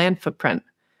tiny land footprint.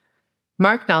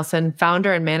 Mark Nelson,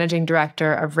 founder and managing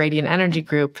director of Radiant Energy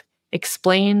Group,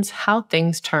 explains how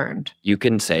things turned. You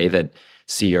can say that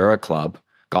Sierra Club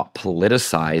got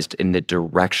politicized in the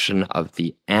direction of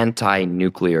the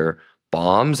anti-nuclear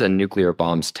bombs and nuclear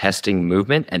bombs testing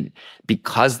movement. And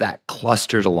because that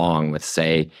clustered along with,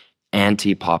 say,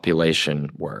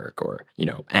 anti-population work or,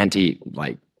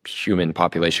 human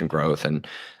population growth. And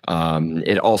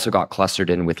it also got clustered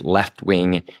in with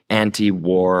left-wing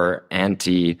anti-war,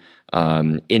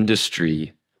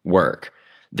 anti-industry work.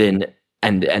 Then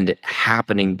and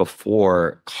happening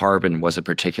before carbon was a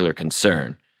particular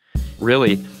concern.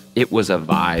 Really, it was a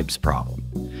vibes problem.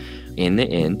 In the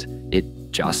end, it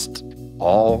just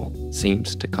all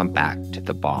seems to come back to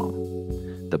the bomb.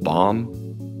 The bomb,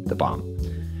 the bomb.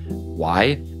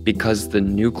 Why? Because the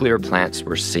nuclear plants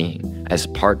were seen as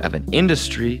part of an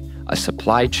industry, a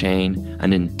supply chain,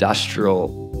 an industrial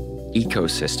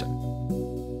ecosystem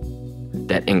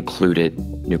that included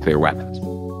nuclear weapons.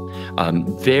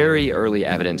 Very early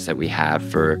evidence that we have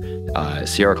for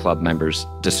Sierra Club members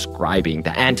describing,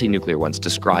 the anti-nuclear ones,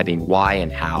 describing why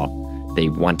and how They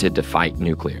wanted to fight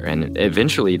nuclear. And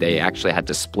eventually they actually had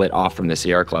to split off from the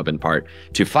Sierra Club in part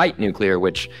to fight nuclear,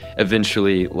 which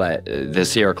eventually the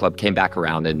Sierra Club came back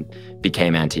around and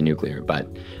became anti-nuclear. But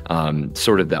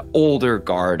sort of the older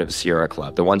guard of Sierra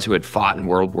Club, the ones who had fought in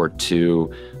World War II,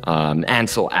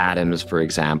 Ansel Adams, for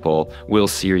example, Will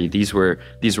Seary, these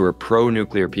were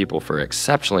pro-nuclear people for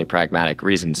exceptionally pragmatic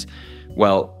reasons.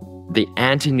 Well, the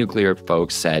anti-nuclear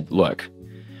folks said, look,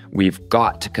 we've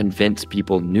got to convince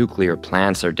people nuclear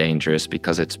plants are dangerous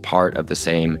because it's part of the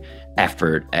same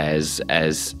effort as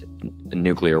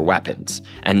nuclear weapons.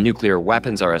 And nuclear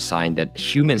weapons are a sign that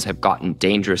humans have gotten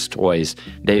dangerous toys.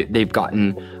 They've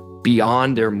gotten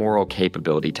beyond their moral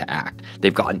capability to act.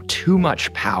 They've gotten too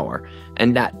much power.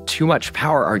 And that too much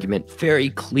power argument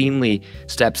very cleanly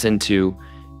steps into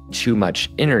too much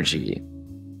energy.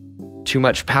 Too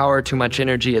much power, too much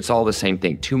energy, it's all the same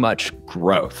thing. Too much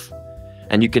growth.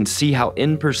 And you can see how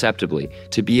imperceptibly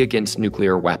to be against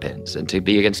nuclear weapons and to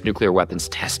be against nuclear weapons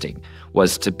testing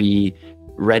was to be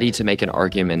ready to make an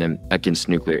argument against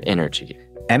nuclear energy.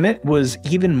 Emmett was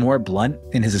even more blunt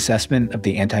in his assessment of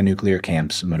the anti-nuclear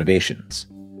camp's motivations.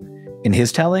 In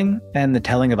his telling, and the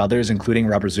telling of others, including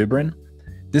Robert Zubrin,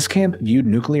 this camp viewed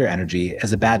nuclear energy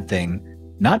as a bad thing,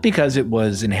 not because it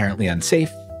was inherently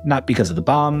unsafe, not because of the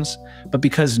bombs, but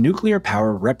because nuclear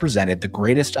power represented the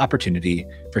greatest opportunity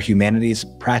for humanity's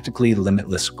practically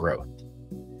limitless growth.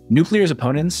 Nuclear's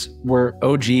opponents were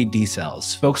OG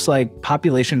D-cells, folks like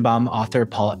population bomb author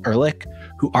Paul Ehrlich,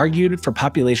 who argued for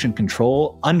population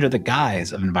control under the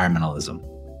guise of environmentalism.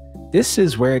 This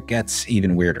is where it gets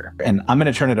even weirder, and I'm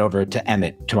going to turn it over to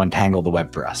Emmett to untangle the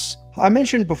web for us. I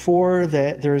mentioned before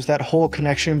that there's that whole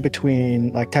connection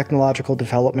between like technological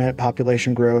development,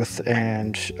 population growth,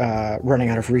 and running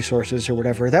out of resources or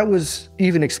whatever. That was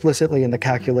even explicitly in the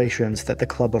calculations that the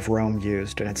Club of Rome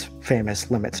used in its famous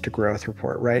Limits to Growth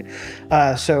report, right?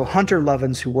 So Hunter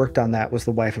Lovins, who worked on that, was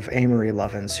the wife of Amory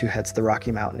Lovins, who heads the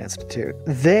Rocky Mountain Institute.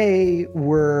 They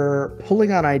were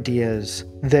pulling on ideas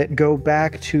that go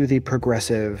back to the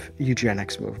progressive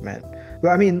eugenics movement.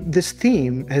 I mean, this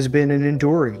theme has been an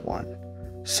enduring one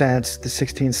since the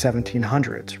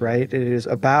 1700s, right? It is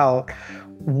about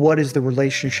what is the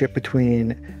relationship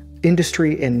between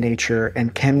industry and nature,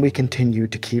 and can we continue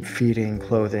to keep feeding,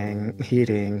 clothing,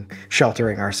 heating,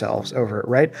 sheltering ourselves over it,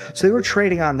 right? So they were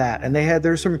trading on that, and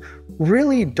there's some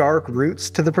really dark roots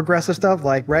to the progressive stuff,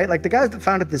 like the guys that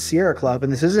founded the Sierra Club,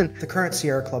 and this isn't the current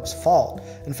Sierra Club's fault.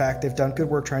 In fact, they've done good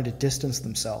work trying to distance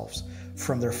themselves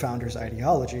from their founders'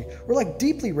 ideology, were like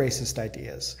deeply racist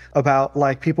ideas about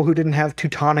like people who didn't have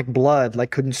Teutonic blood, like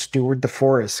couldn't steward the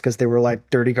forest because they were like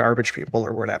dirty garbage people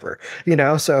or whatever, you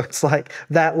know? So it's like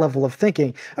that level of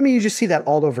thinking. I mean, you just see that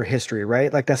all over history,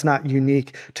 right? Like that's not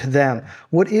unique to them.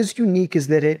 What is unique is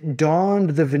that it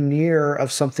donned the veneer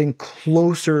of something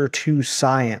closer to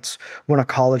science when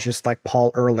ecologists like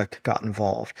Paul Ehrlich got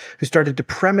involved, who started to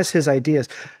premise his ideas.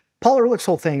 Paul Ehrlich's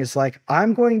whole thing is like,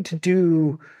 I'm going to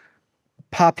do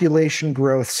population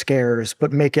growth scares,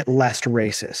 but make it less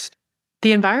racist.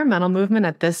 The environmental movement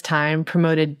at this time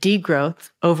promoted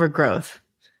degrowth over growth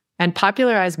and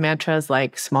popularized mantras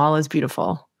like small is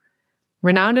beautiful.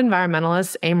 Renowned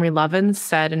environmentalist Amory Lovins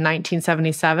said in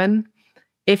 1977,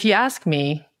 "If you ask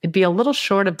me, it'd be a little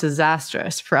short of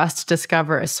disastrous for us to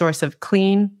discover a source of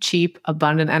clean, cheap,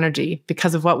 abundant energy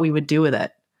because of what we would do with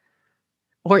it."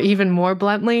 Or even more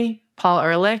bluntly, Paul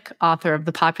Ehrlich, author of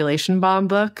the Population Bomb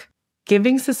book,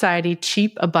 giving society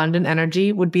cheap, abundant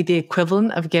energy would be the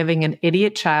equivalent of giving an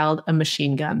idiot child a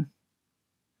machine gun.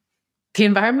 The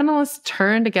environmentalists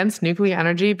turned against nuclear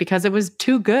energy because it was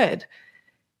too good.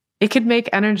 It could make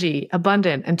energy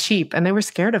abundant and cheap, and they were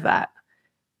scared of that.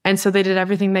 And so they did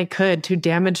everything they could to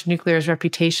damage nuclear's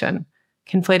reputation,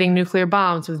 conflating nuclear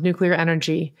bombs with nuclear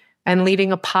energy, and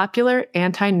leading a popular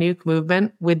anti-nuke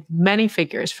movement with many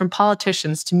figures, from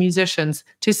politicians to musicians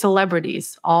to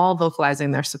celebrities, all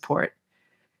vocalizing their support.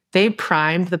 They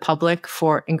primed the public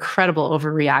for incredible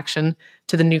overreaction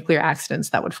to the nuclear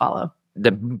accidents that would follow.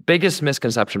 The biggest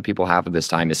misconception people have at this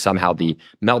time is somehow the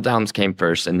meltdowns came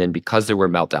first, and then because there were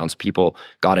meltdowns, people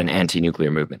got an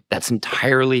anti-nuclear movement. That's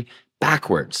entirely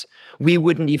backwards. We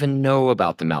wouldn't even know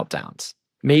about the meltdowns.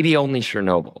 Maybe only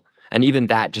Chernobyl. And even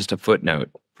that, just a footnote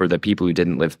for the people who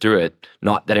didn't live through it.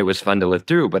 Not that it was fun to live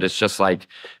through, but it's just like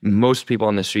most people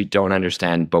on the street don't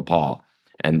understand Bhopal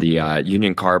and the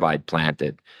Union Carbide plant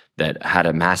that had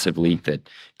a massive leak that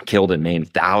killed and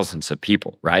maimed thousands of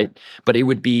people, right? But it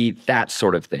would be that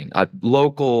sort of thing, a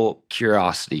local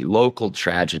curiosity, local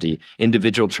tragedy,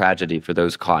 individual tragedy for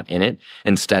those caught in it,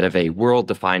 instead of a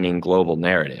world-defining global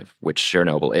narrative, which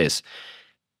Chernobyl is.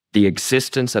 the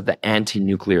existence of the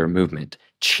anti-nuclear movement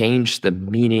changed the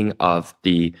meaning of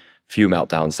the few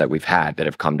meltdowns that we've had that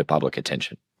have come to public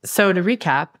attention. So to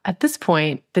recap, at this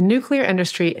point, the nuclear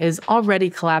industry is already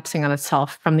collapsing on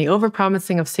itself from the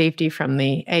overpromising of safety from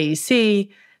the AEC,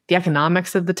 the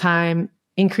economics of the time,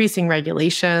 increasing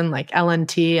regulation like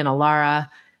LNT and ALARA,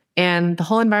 and the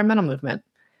whole environmental movement.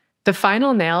 The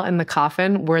final nail in the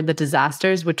coffin were the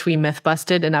disasters which we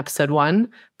myth-busted in episode 1,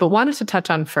 but wanted to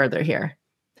touch on further here.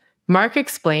 Mark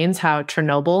explains how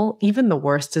Chernobyl, even the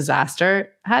worst disaster,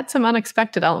 had some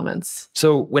unexpected elements.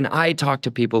 So when I talk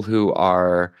to people who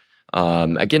are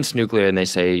against nuclear and they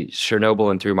say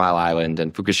Chernobyl and 3 Mile Island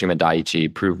and Fukushima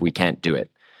Daiichi prove we can't do it,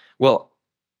 well,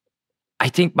 I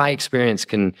think my experience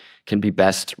can be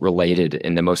best related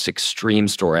in the most extreme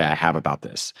story I have about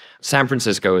this. San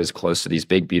Francisco is close to these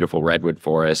big, beautiful redwood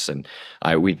forests, and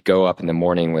we'd go up in the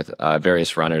morning with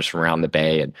various runners from around the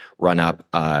bay and run up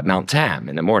Mount Tam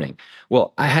in the morning.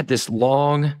 Well, I had this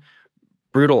long,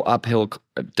 brutal uphill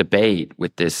debate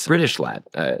with this British lad,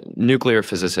 nuclear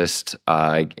physicist,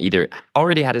 either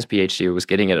already had his PhD or was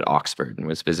getting it at Oxford and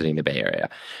was visiting the Bay Area.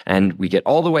 And we get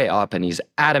all the way up and he's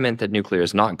adamant that nuclear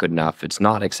is not good enough. It's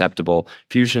not acceptable.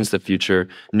 Fusion's the future.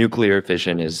 Nuclear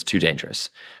fission is too dangerous.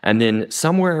 And then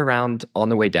somewhere around on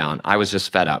the way down, I was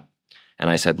just fed up. And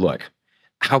I said, look,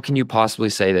 how can you possibly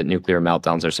say that nuclear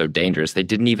meltdowns are so dangerous? They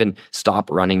didn't even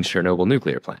stop running Chernobyl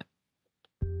nuclear plant.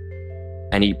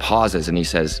 And he pauses and he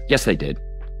says, yes, they did.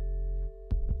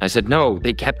 I said, no,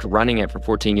 they kept running it for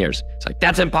 14 years. It's like,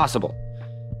 that's impossible.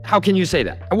 How can you say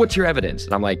that? And what's your evidence?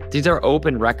 And I'm like, these are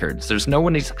open records. There's no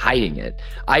one who's hiding it.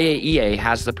 IAEA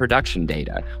has the production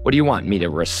data. What do you want, me to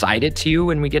recite it to you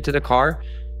when we get to the car?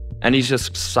 And he's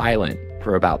just silent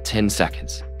for about 10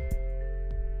 seconds.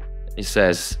 He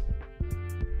says,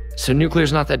 so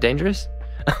nuclear's not that dangerous?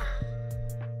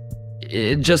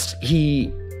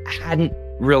 He hadn't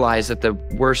realized that the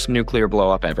worst nuclear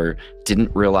blowup ever, didn't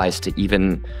realize to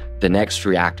even the next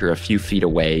reactor a few feet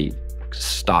away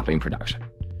stopping production.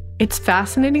 It's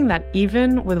fascinating that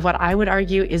even with what I would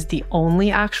argue is the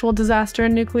only actual disaster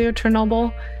in nuclear,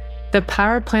 Chernobyl, the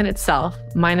power plant itself,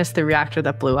 minus the reactor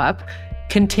that blew up,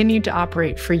 continued to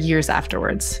operate for years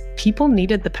afterwards. People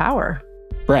needed the power.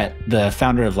 Brett, the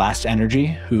founder of Last Energy,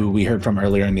 who we heard from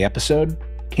earlier in the episode,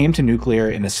 came to nuclear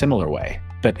in a similar way,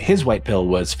 but his white pill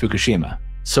was Fukushima.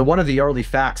 So one of the early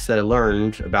facts that I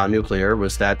learned about nuclear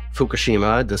was that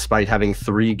Fukushima, despite having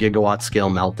 3 gigawatt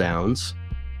scale meltdowns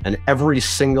and every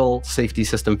single safety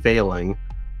system failing,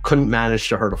 couldn't manage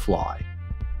to hurt a fly.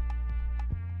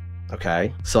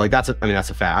 Okay, so like that's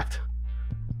a fact,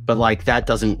 but like that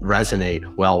doesn't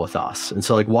resonate well with us. And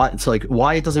so why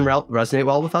it doesn't resonate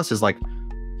well with us is like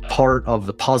part of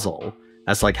the puzzle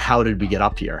as like, how did we get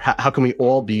up here? How can we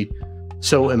all be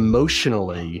so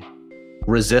emotionally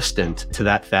resistant to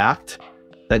that fact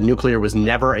that nuclear was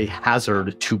never a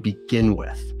hazard to begin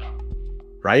with,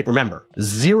 right? Remember,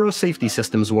 0 safety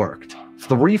systems worked,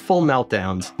 3 full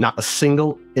meltdowns, not a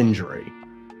single injury.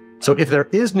 So if there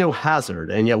is no hazard,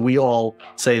 and yet we all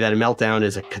say that a meltdown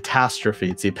is a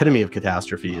catastrophe, it's the epitome of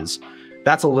catastrophes,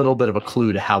 that's a little bit of a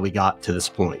clue to how we got to this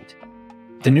point.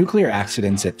 The nuclear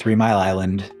accidents at 3 Mile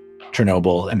Island,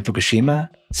 Chernobyl, and Fukushima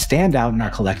stand out in our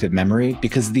collective memory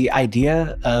because the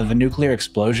idea of a nuclear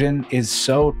explosion is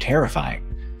so terrifying,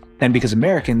 and because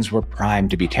Americans were primed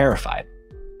to be terrified.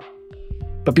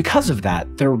 But because of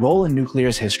that, their role in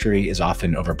nuclear's history is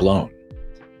often overblown.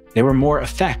 They were more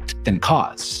effect than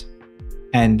cause.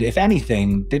 And if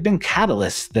anything, they've been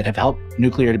catalysts that have helped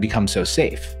nuclear to become so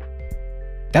safe.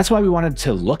 That's why we wanted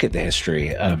to look at the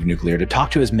history of nuclear, to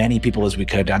talk to as many people as we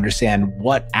could to understand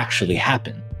what actually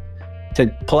happened, to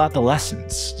pull out the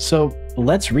lessons. So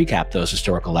let's recap those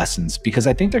historical lessons, because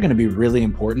I think they're going to be really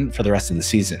important for the rest of the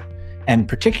season. And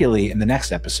particularly in the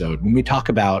next episode, when we talk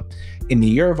about, in the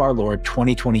year of our Lord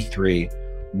 2023,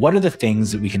 what are the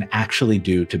things that we can actually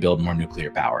do to build more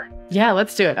nuclear power? Yeah,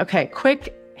 let's do it. Okay,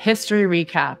 quick history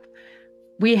recap.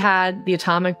 We had the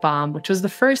atomic bomb, which was the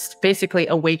first basically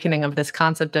awakening of this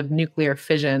concept of nuclear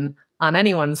fission on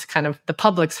anyone's kind of the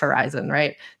public's horizon,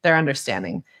 right? Their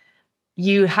understanding.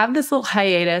 You have this little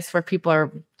hiatus where people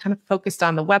are kind of focused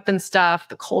on the weapon stuff,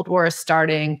 the Cold War is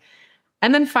starting.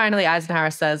 And then finally,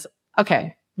 Eisenhower says,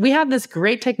 okay, we have this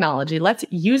great technology. Let's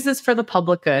use this for the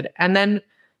public good. And then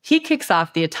he kicks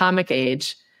off the atomic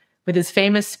age with his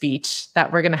famous speech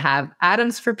that we're going to have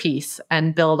atoms for peace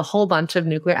and build a whole bunch of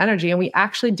nuclear energy. And we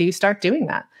actually do start doing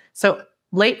that. So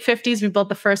late 50s, we built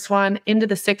the first one. Into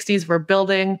the 60s, we're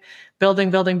building.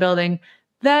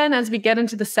 Then as we get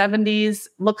into the 70s,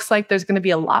 looks like there's going to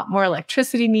be a lot more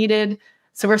electricity needed.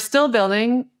 So we're still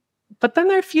building. But then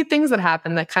there are a few things that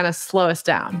happen that kind of slow us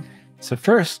down. So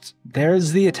first,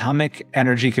 there's the Atomic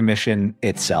Energy Commission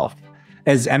itself.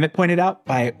 As Emmett pointed out,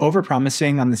 by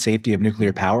overpromising on the safety of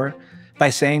nuclear power, by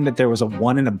saying that there was a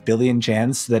 1 in a billion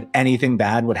chance that anything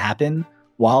bad would happen,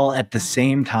 while at the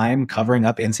same time covering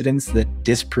up incidents that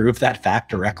disprove that fact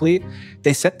directly,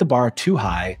 they set the bar too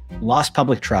high, lost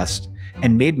public trust,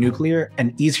 and made nuclear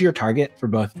an easier target for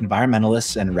both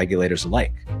environmentalists and regulators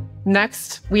alike.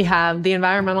 Next, we have the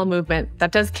environmental movement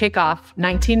that does kick off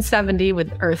 1970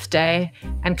 with Earth Day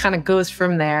and kind of goes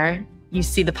from there. You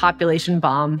see the Population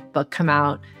Bomb book come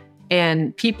out,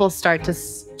 and people start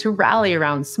to rally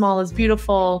around small is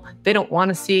beautiful. They don't want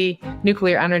to see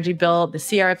nuclear energy built. The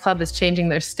Sierra Club is changing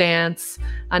their stance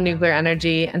on nuclear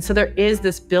energy. And so there is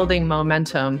this building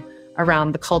momentum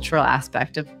around the cultural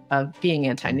aspect of being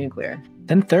anti-nuclear.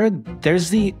 Then third, there's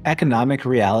the economic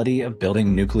reality of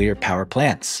building nuclear power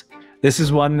plants. This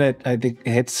is one that I think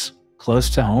hits close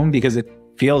to home because it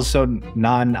feels so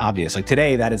non-obvious. Like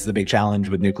today, that is the big challenge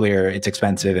with nuclear. It's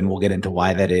expensive, and we'll get into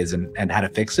why that is and how to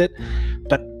fix it.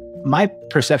 But my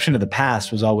perception of the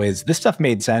past was always this stuff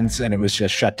made sense and it was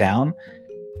just shut down.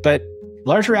 But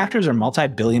large reactors are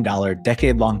multi-billion-dollar,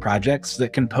 decade-long projects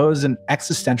that can pose an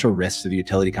existential risk to the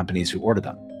utility companies who order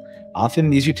them. Often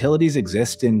these utilities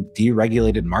exist in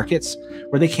deregulated markets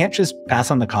where they can't just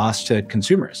pass on the cost to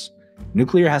consumers.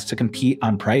 Nuclear has to compete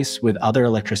on price with other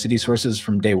electricity sources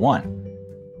from day one.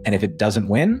 And if it doesn't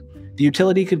win, the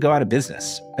utility could go out of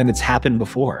business. And it's happened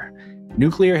before.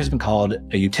 Nuclear has been called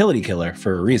a utility killer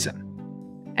for a reason.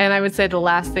 And I would say the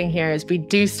last thing here is we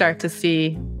do start to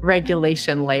see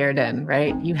regulation layered in,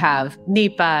 right? You have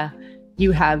NEPA,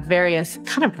 you have various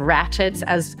kind of ratchets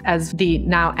as the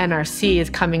now NRC is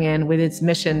coming in with its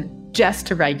mission just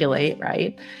to regulate,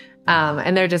 right?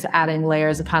 And they're just adding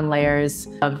layers upon layers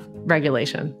of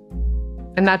regulation.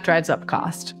 And that drives up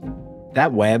cost.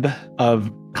 That web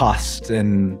of cost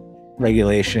and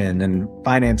regulation and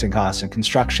financing costs and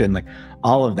construction, like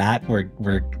all of that we're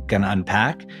going to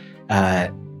unpack.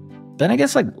 Then I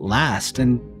guess like last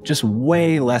and just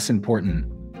way less important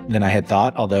than I had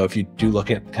thought, although if you do look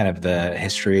at kind of the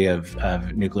history of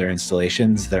nuclear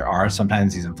installations, there are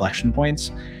sometimes these inflection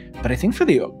points. But I think for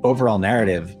the overall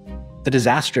narrative, the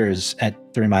disasters at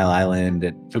 3 Mile Island,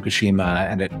 at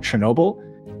Fukushima, and at Chernobyl,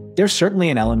 there's certainly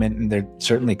an element and they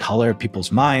certainly color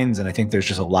people's minds. And I think there's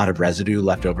just a lot of residue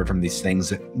left over from these things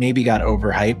that maybe got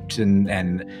overhyped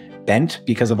and bent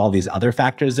because of all these other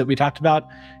factors that we talked about.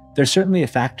 There's certainly a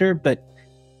factor, but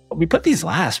we put these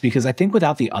last because I think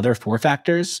without the other 4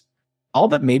 factors, all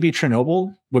but maybe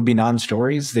Chernobyl would be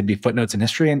non-stories. They'd be footnotes in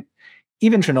history. And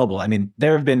even Chernobyl, I mean,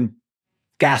 there have been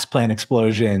gas plant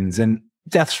explosions and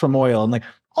deaths from oil and like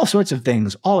all sorts of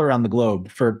things all around the globe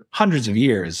for hundreds of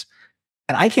years.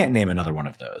 And I can't name another one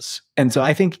of those. And so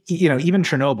I think, you know, even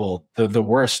Chernobyl, the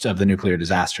worst of the nuclear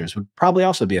disasters, would probably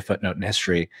also be a footnote in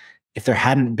history if there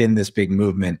hadn't been this big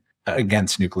movement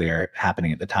against nuclear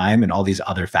happening at the time and all these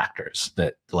other factors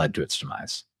that led to its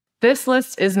demise. This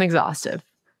list isn't exhaustive,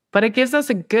 but it gives us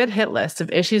a good hit list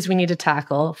of issues we need to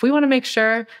tackle if we want to make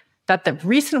sure that the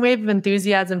recent wave of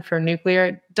enthusiasm for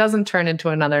nuclear doesn't turn into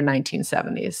another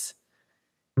 1970s.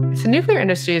 If the nuclear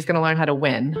industry is going to learn how to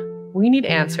win, we need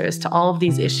answers to all of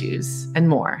these issues and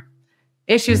more.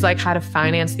 Issues like how to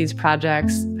finance these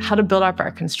projects, how to build up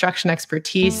our construction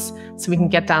expertise so we can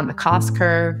get down the cost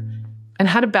curve, and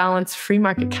how to balance free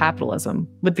market capitalism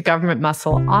with the government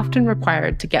muscle often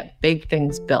required to get big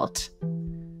things built.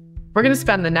 We're going to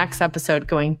spend the next episode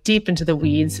going deep into the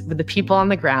weeds with the people on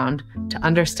the ground to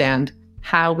understand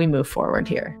how we move forward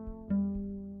here.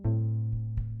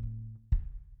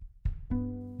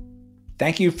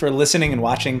 Thank you for listening and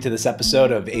watching to this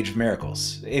episode of Age of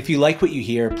Miracles. If you like what you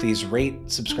hear, please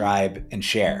rate, subscribe, and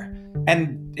share.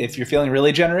 And if you're feeling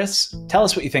really generous, tell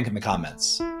us what you think in the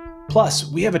comments. Plus,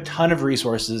 we have a ton of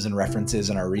resources and references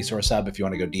in our resource hub if you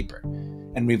want to go deeper.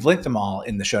 And we've linked them all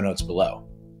in the show notes below.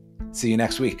 See you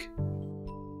next week.